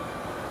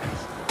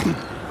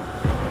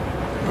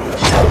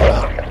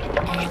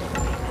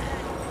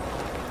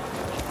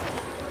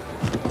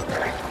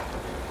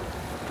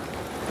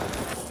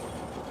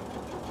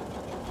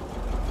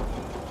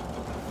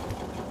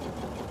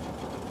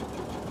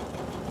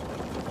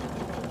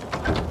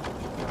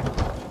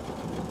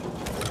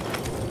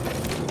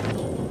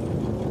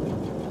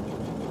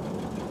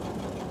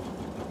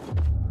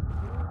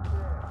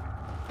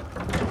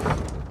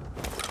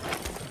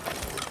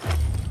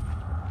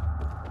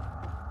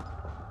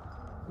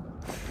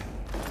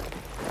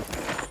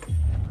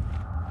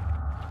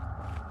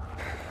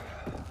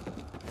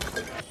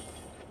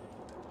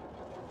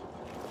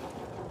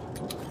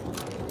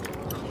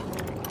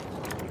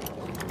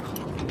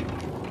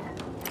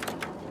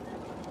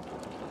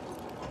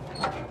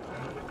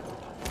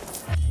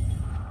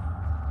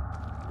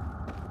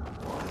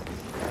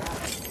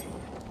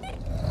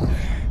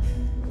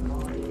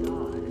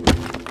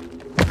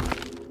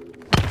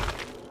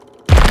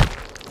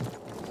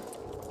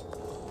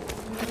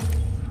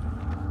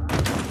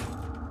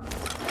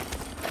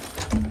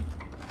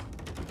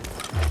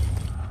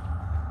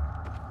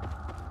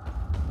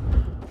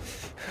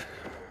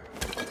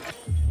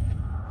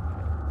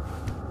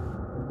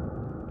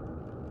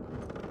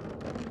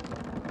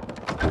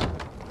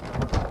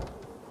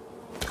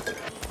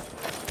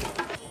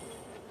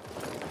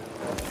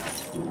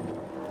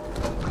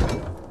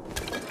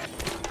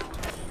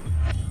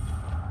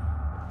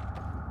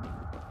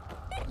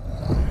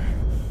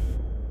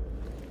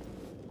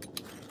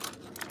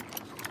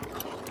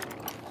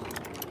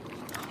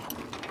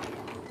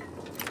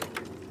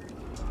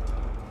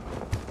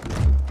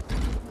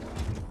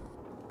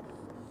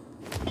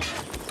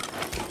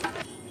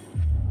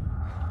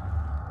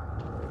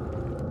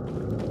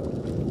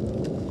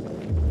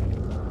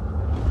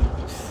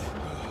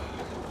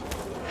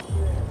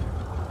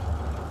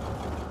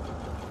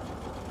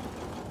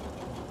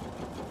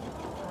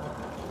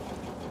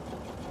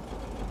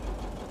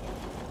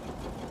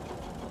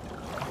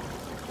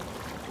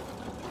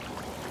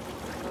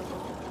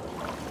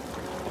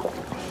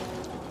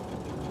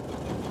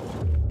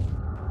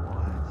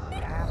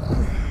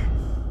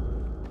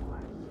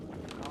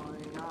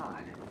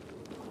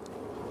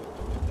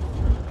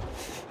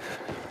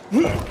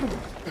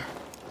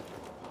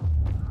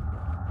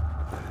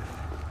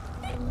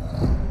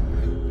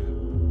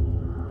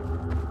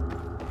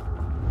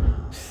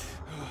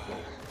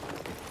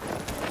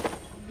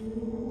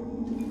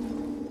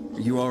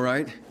 You all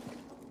right?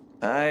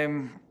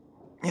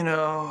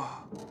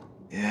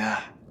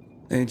 Yeah.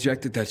 They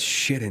injected that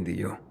shit into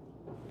you.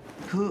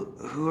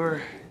 Who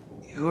are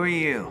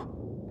you?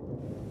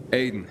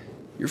 Aiden,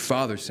 your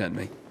father sent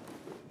me.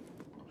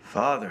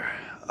 Father?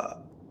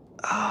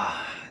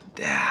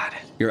 Dad.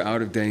 You're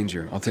out of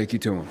danger. I'll take you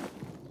to him.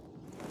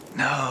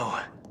 No.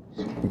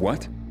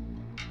 What?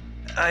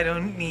 I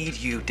don't need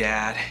you,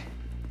 Dad.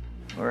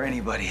 Or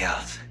anybody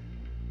else.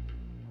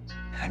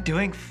 I'm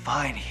doing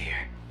fine here.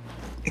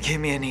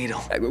 Give me a needle.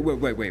 Hey,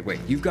 wait.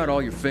 You've got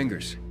all your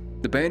fingers.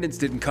 The bandits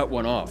didn't cut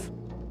one off.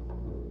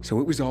 So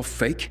it was all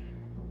fake?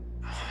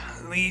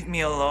 Leave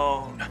me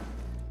alone.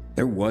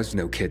 There was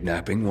no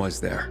kidnapping, was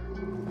there?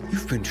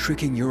 You've been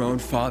tricking your own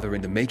father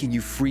into making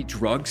you free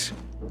drugs?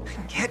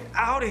 Get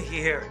out of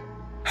here.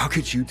 How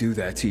could you do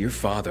that to your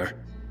father?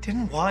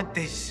 Didn't want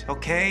this,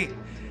 okay?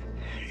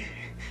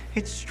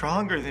 It's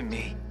stronger than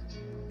me.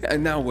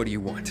 And now what do you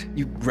want?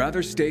 You'd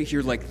rather stay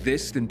here like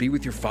this than be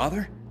with your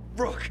father?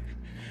 Brooke!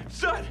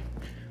 Son!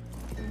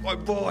 My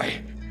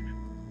boy!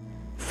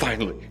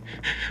 Finally,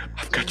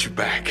 I've got you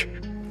back.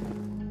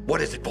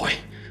 What is it, boy?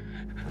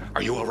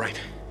 Are you all right?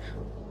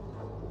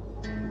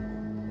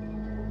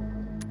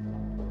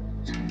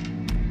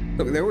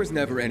 Look, there was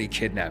never any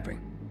kidnapping.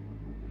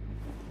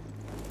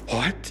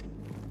 What?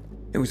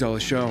 It was all a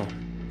show,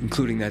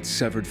 including that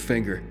severed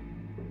finger.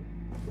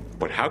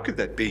 But how could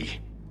that be?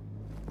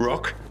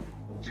 Rook,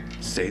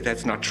 say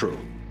that's not true.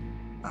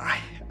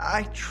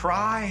 I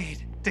tried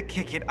to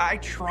kick it. I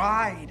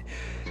tried.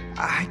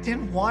 I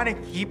didn't want to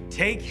keep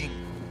taking.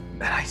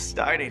 But I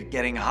started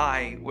getting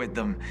high with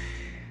them.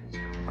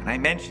 When I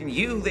mentioned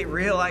you, they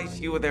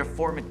realized you were their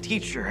former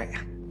teacher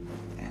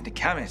and a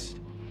chemist.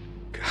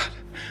 God,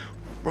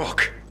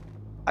 Rook.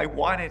 I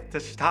wanted to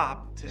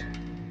stop, to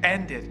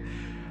end it,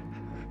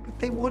 but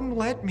they wouldn't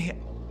let me.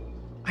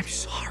 I'm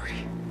sorry.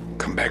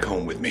 Come back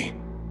home with me.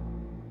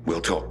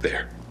 We'll talk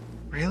there.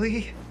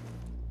 Really?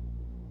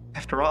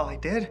 After all I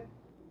did?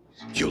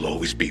 You'll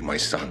always be my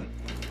son.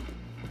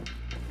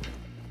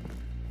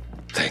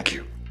 Thank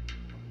you.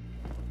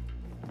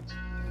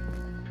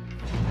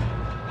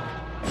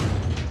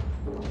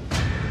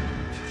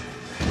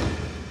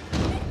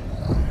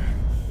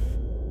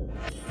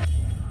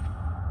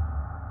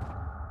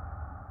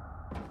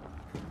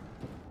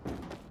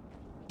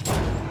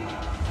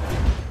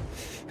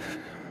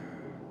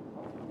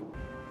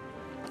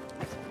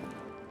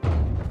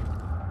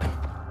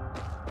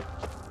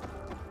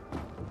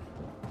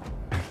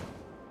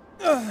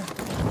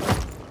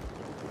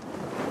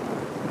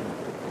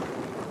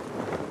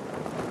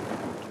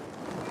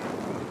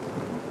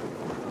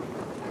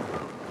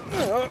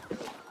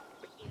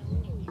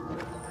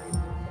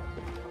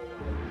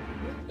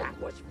 That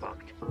was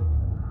fucked.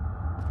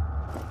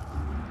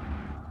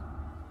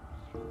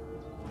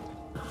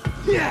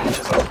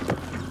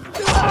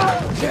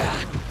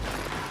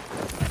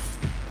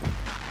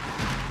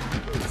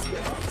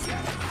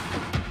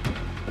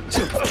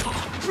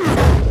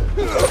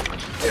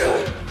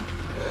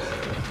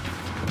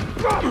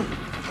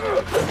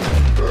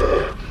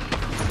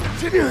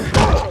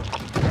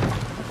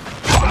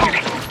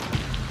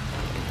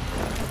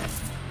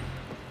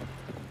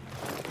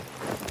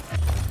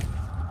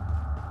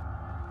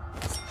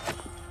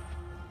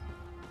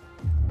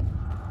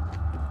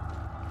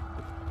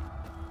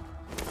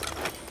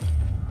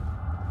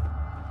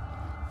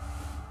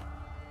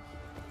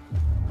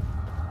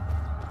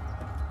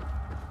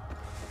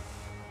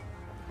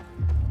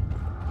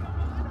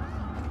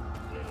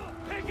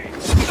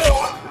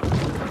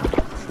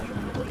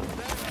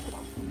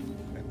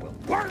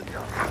 Burn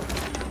your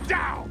house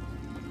down!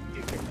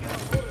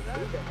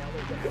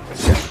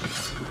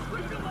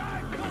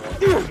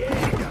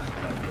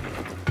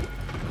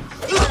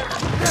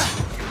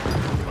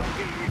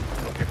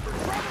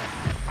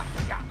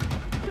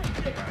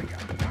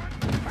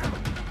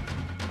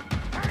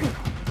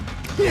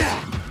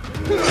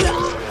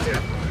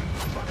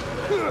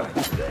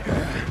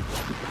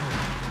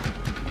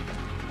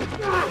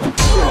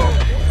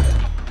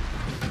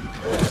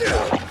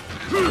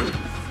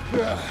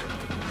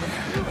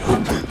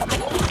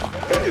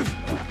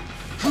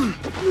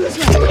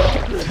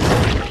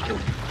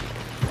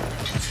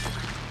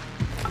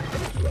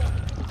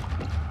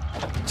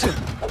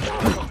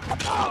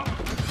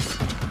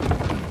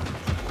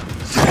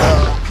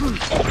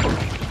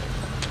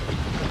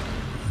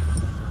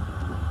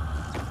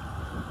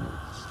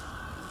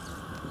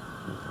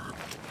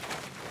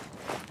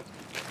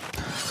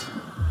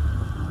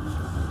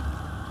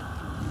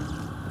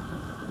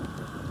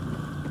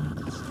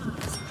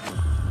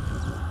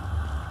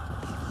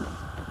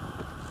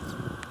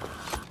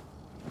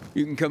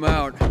 You can come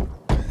out.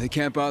 They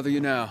can't bother you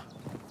now.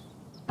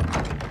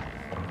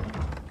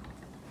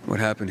 What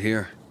happened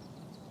here?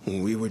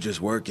 We were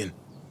just working,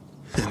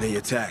 and they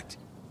attacked.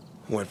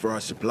 Went for our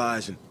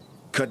supplies and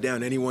cut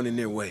down anyone in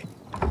their way.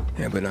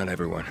 Yeah, but not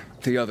everyone.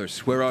 The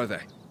others, where are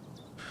they?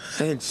 I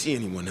didn't see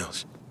anyone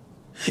else.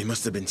 They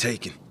must have been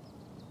taken.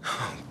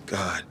 Oh,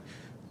 God.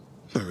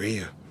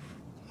 Maria,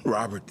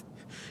 Robert,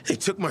 they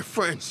took my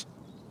friends.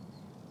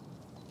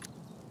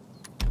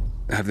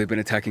 Have they been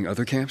attacking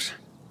other camps?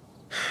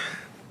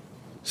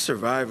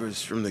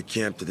 Survivors from the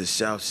camp to the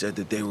south said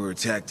that they were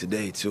attacked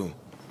today, too.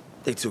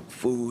 They took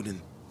food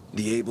and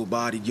the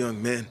able-bodied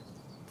young men.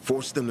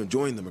 Forced them to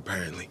join them,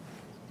 apparently.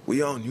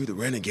 We all knew the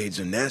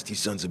renegades are nasty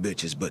sons of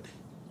bitches, but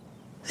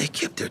they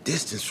kept their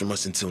distance from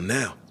us until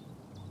now.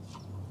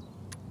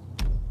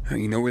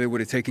 You know where they would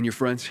have taken your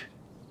friends?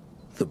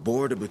 The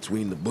border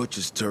between the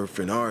Butcher's turf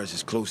and ours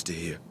is close to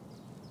here.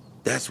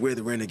 That's where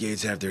the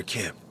renegades have their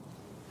camp.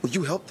 Will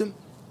you help them?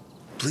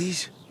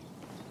 Please?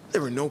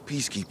 There are no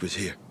peacekeepers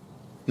here.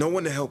 No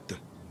one to help them.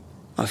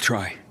 I'll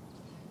try.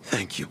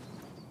 Thank you.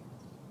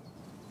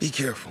 Be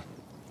careful.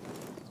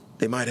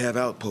 They might have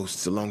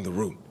outposts along the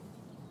route.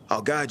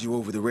 I'll guide you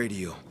over the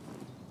radio.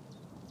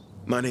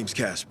 My name's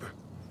Casper.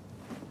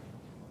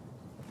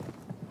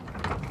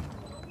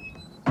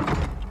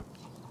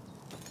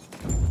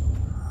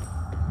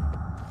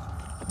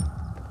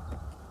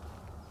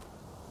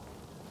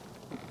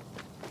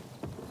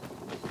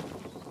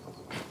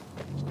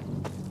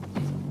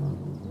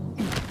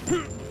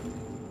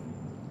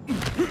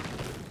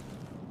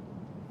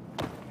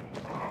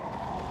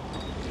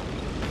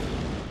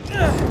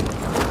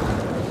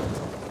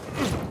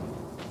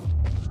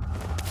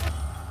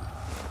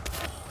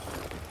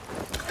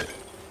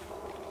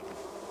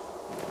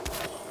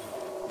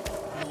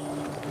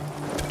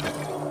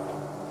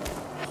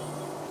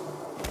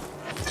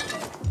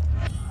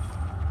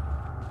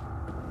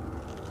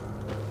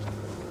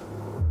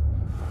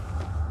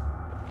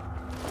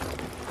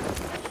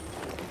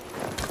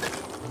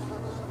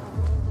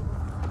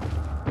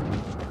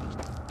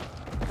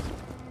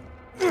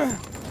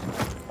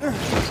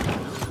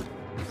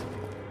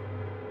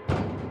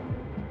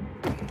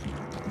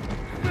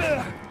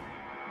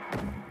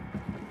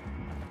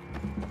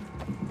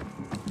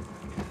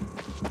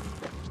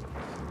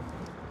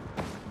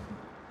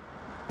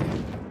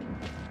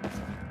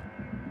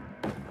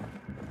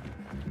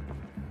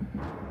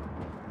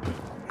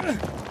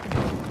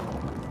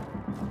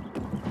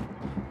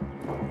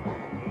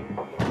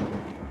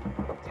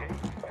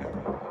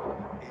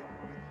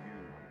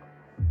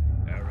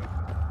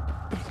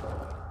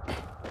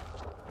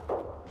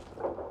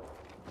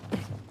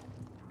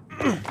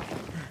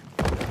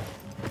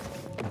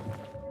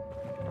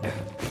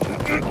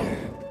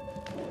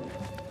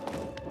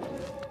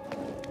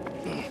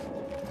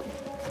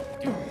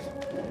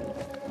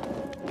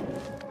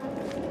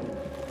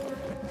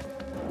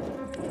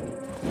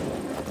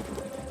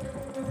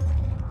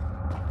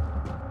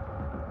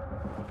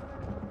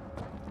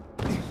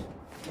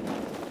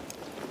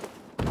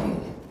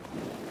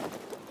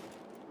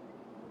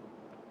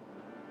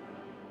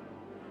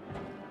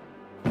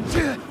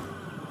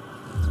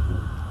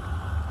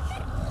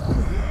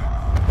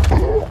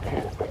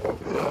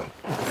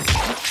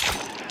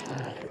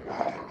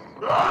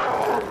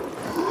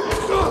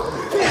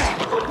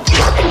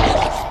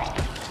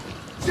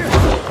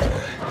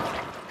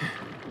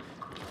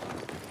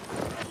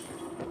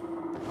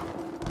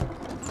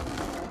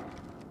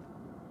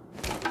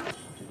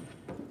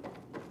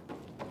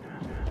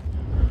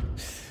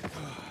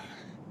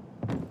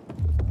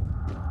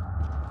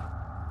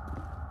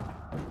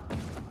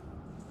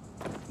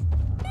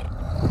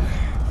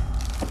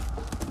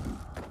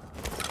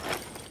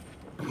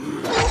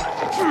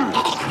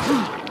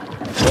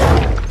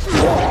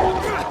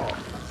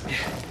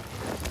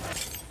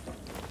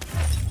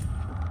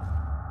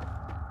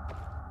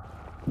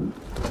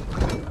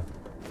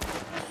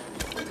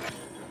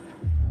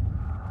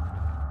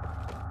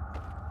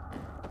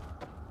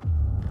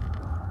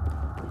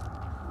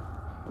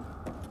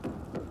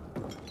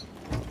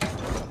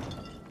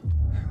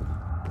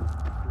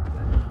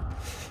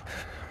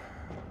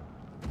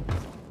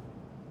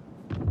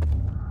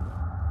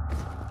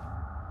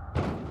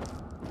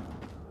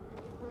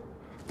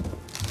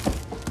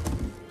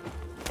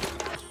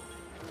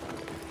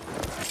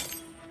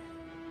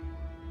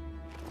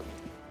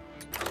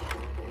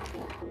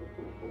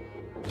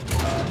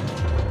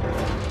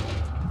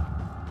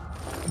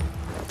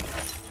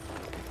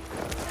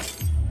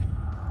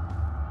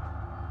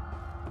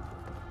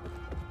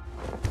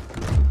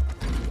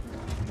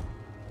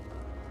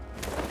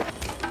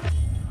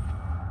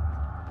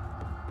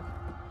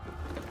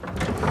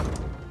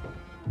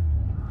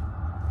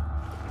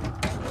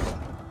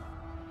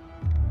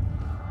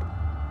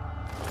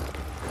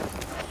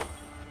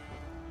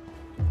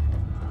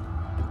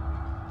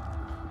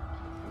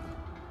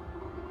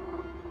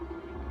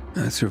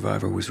 That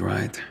survivor was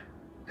right.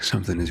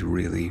 Something is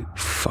really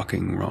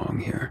fucking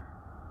wrong here.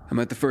 I'm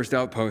at the first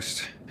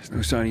outpost. There's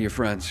no sign of your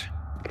friends.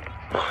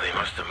 Well, they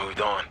must have moved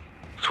on.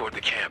 Toward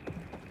the camp.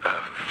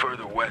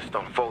 Further west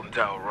on Fulton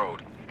Tower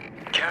Road.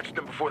 Catch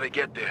them before they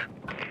get there.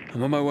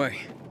 I'm on my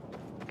way.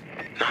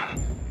 No.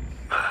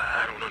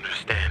 I don't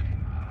understand.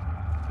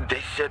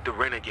 They said the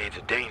renegades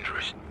are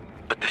dangerous,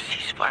 but the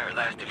ceasefire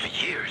lasted for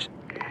years.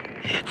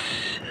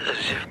 It's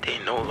as if they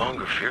no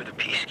longer fear the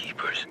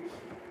peacekeepers.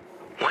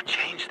 What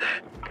changed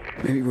that?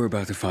 Maybe we're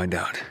about to find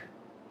out.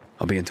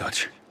 I'll be in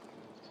touch.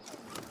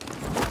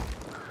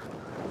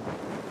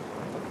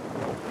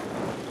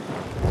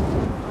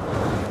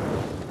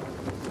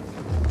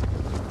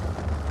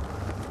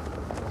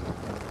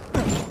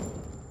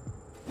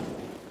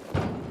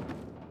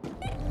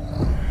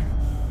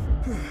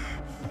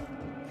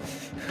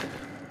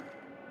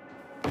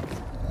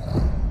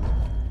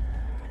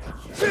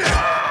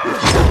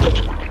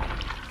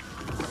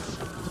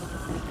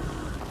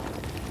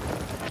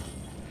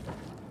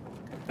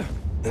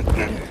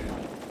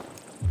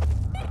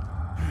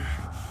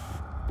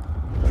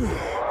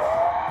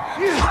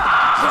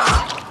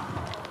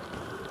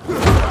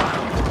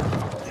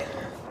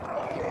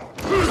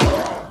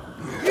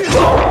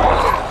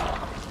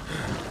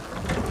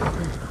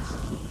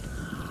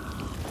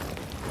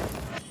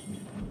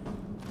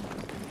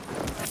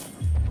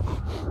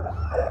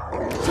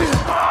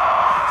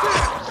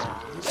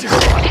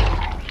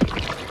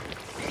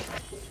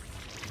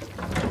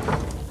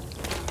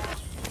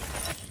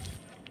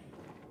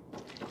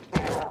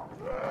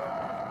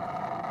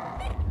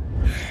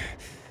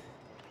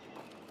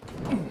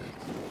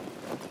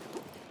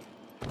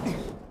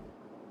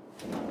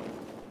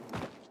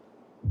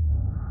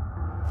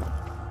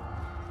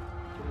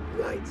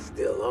 Light's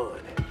still on.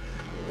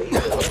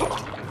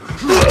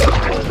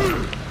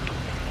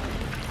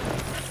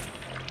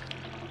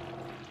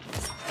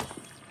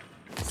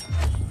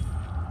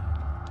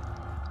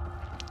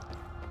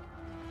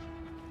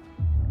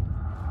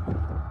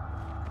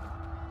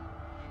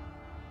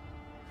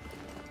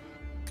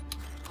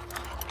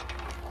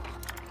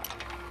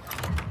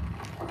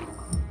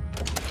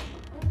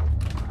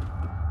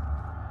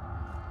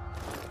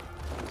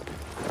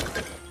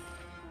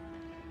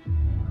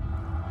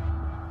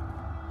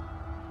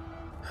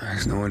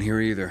 There's no one here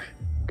either.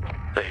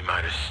 They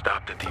might have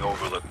stopped at the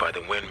overlook by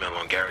the windmill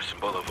on Garrison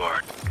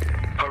Boulevard.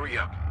 Hurry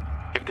up.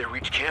 If they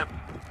reach camp,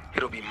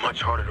 it'll be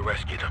much harder to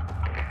rescue them.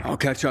 I'll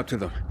catch up to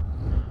them.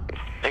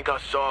 Think I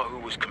saw who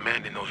was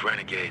commanding those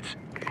renegades.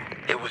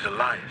 It was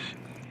Elias.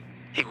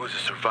 He was a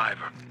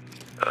survivor.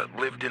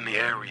 Lived in the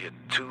area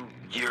 2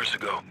 years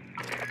ago.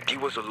 He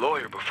was a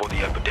lawyer before the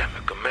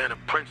epidemic, a man of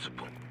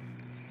principle.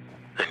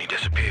 Then he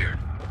disappeared.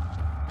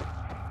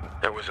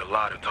 There was a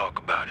lot of talk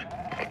about it.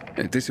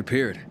 It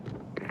disappeared.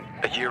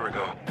 A year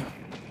ago,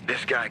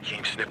 this guy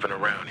came sniffing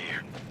around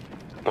here.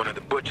 One of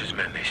the butcher's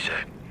men, they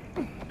said.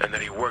 And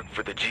that he worked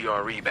for the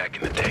GRE back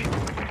in the day.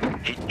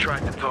 He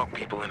tried to talk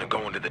people into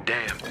going to the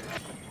dam.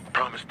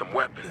 Promised them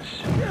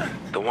weapons.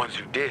 The ones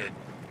who did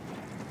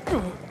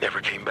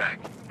never came back.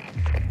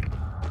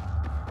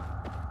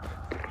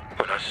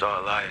 When I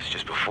saw Elias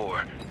just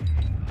before,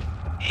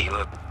 he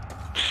looked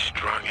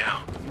strung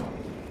out.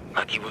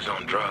 Like he was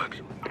on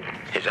drugs.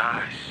 His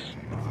eyes,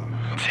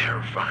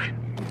 terrifying.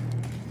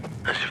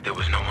 As if there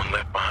was no one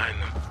left behind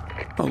them.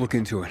 I'll look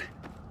into it.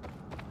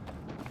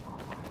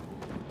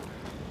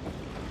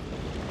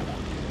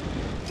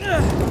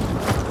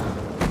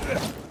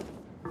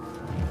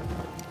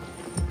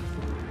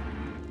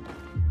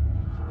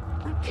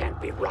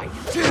 right.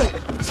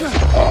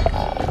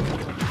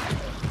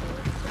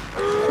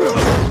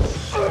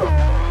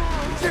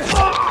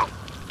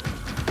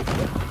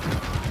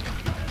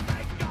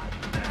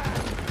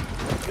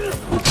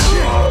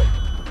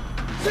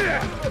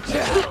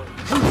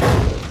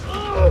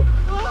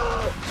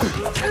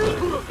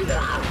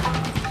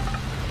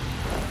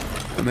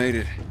 I made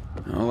it.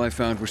 All I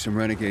found were some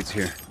renegades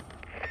here.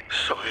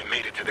 So they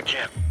made it to the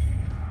camp.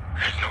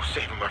 There's no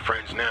saving my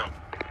friends now.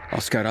 I'll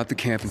scout out the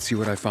camp and see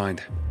what I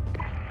find.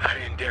 I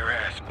didn't dare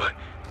ask, but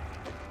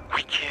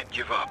we can't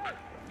give up.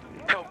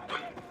 Help them,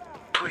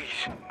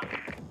 please.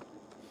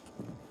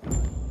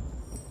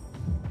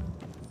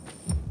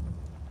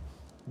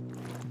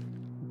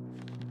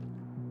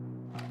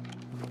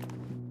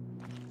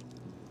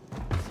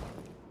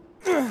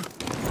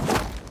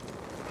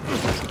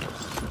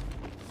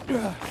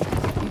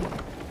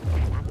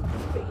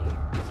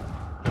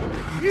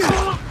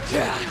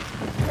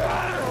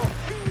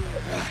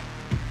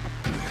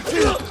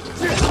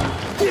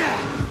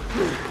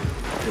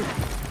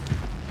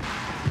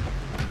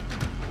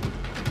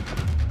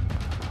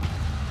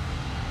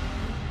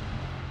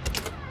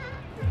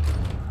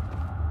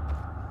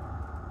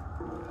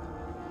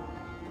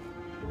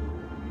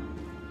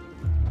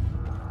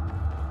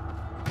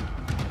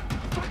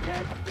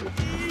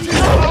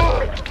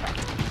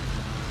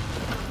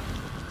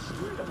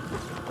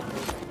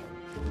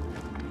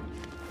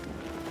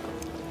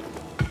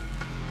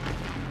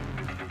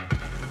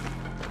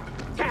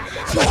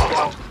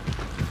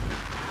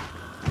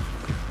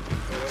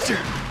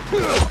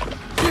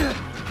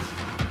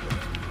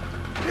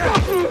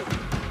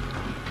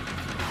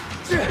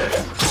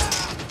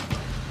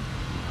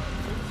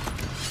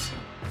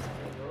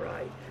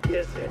 Right,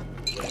 is it?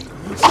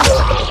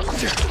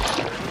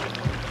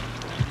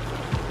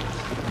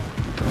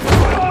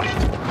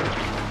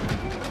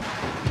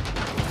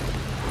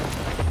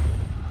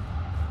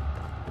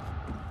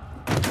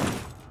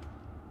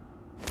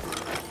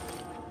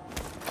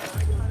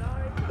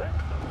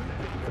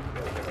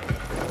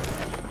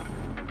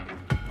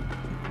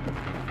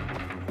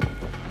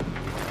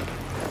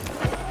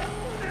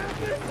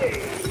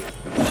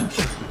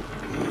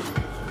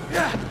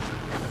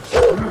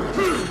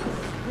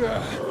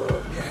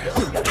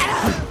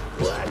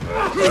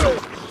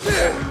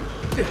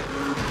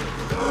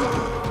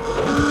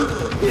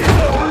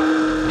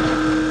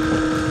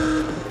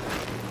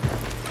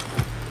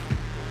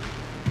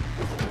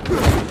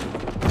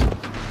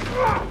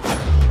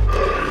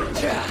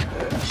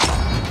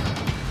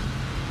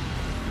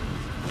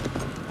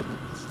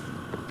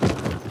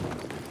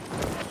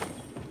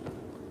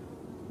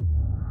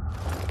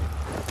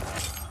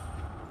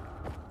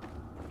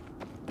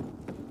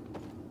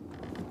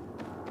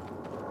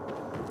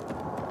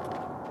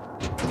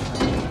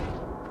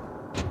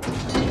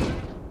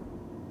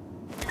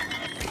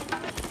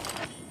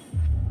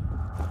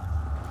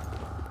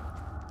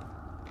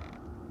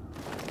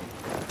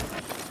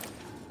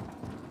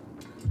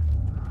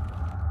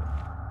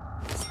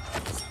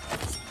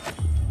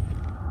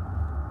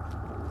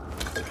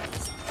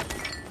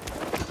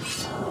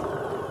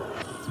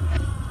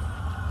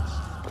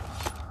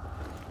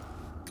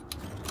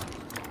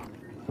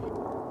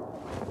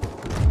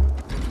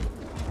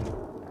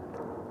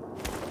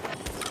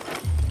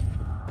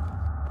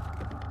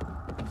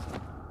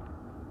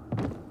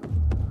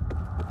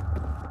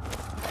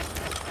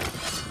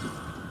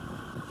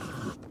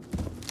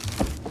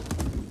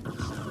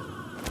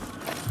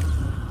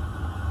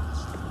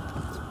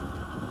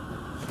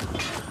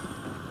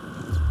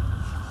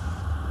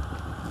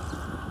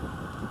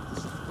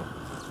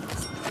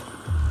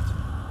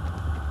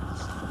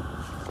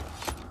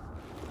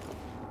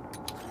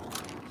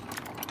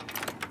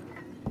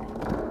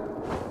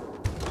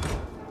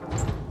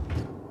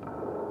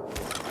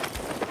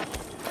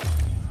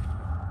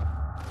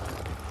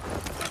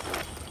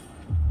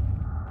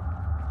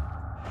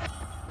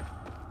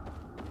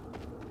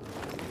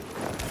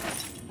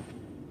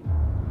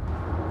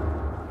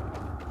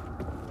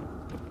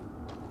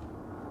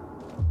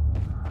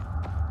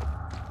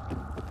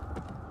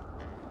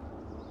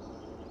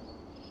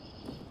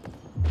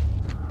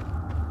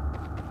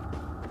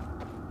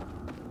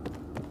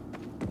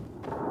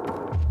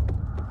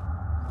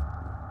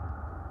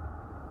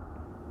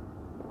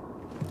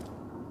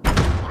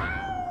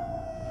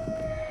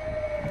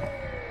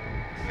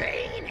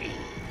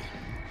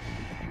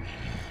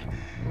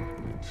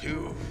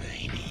 Too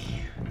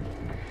veiny.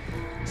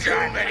 Too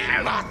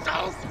many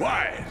muscles!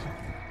 Quiet!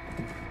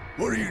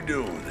 What are you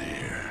doing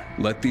here?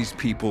 Let these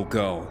people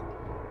go.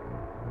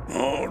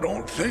 Oh,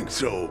 don't think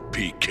so,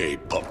 PK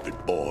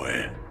puppet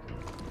boy.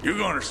 You're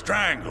gonna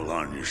strangle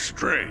on your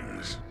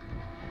strings.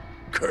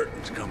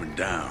 Curtain's coming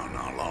down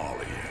on all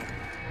of you.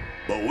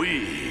 But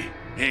we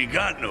ain't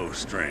got no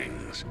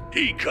strings.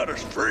 He cut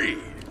us free.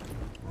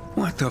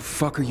 What the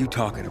fuck are you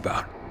talking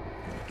about?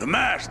 The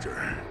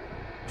Master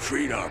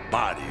freed our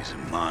bodies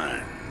and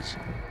minds.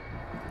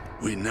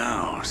 We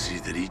now see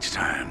that each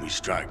time we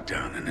strike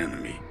down an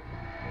enemy,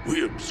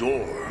 we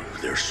absorb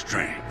their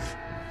strength.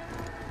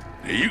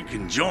 Now you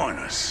can join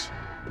us,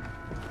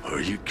 or or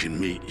you can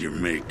meet your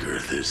maker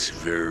this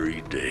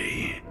very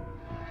day.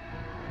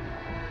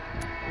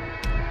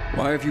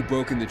 Why have you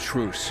broken the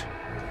truce?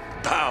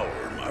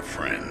 Power, my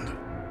friend.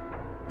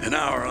 In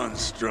our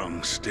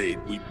unstrung state,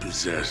 we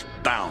possess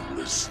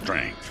boundless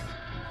strength,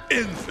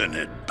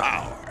 infinite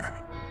power.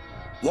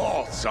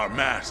 Waltz, our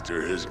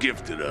master, has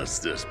gifted us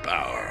this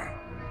power.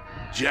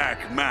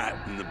 Jack Matt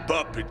and the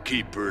Puppet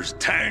Keepers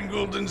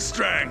tangled and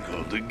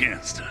strangled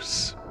against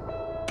us.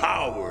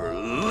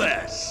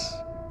 Powerless.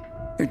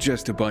 You're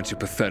just a bunch of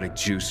pathetic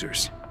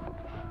juicers.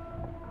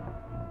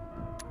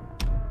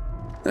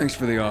 Thanks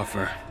for the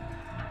offer,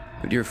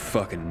 but you're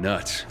fucking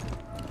nuts.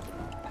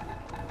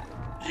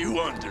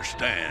 You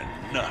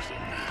understand nothing.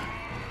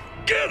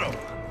 Get him!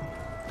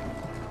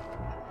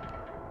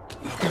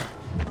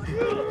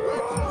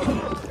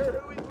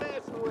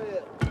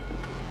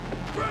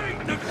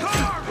 Bring the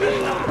car!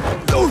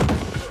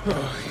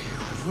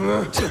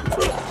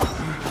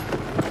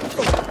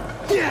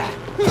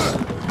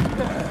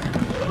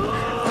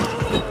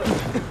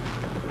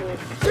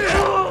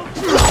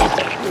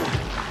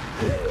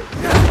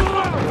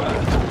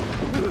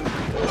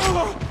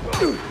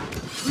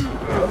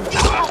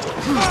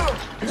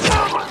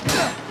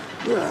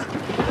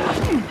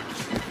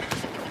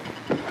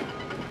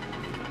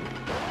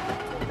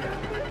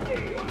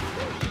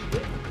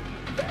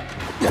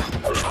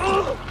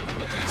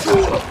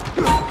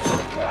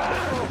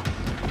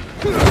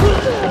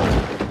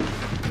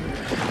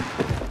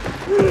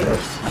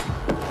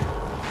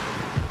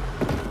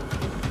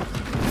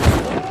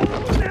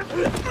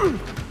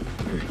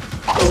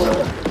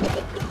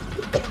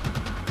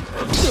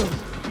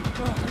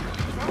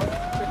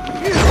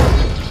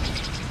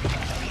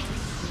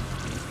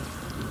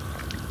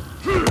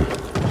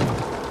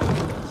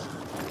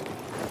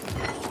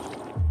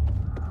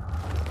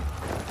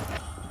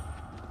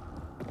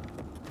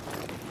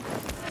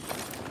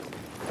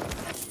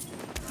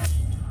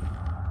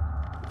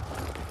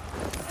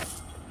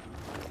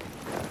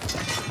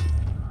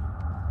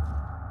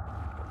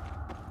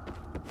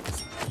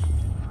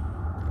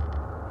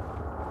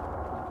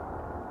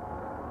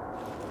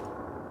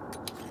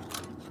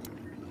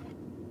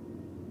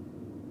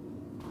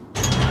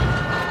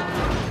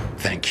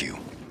 Thank you.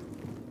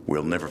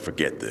 We'll never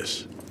forget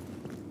this.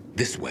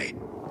 This way.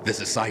 There's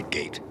a side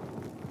gate.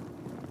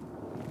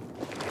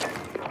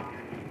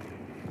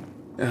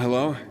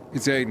 Hello?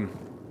 It's Aiden.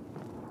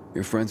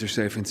 Your friends are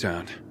safe and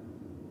sound.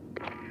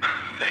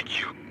 Thank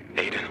you,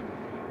 Aiden.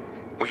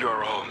 We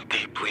are all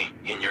deeply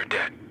in your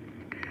debt.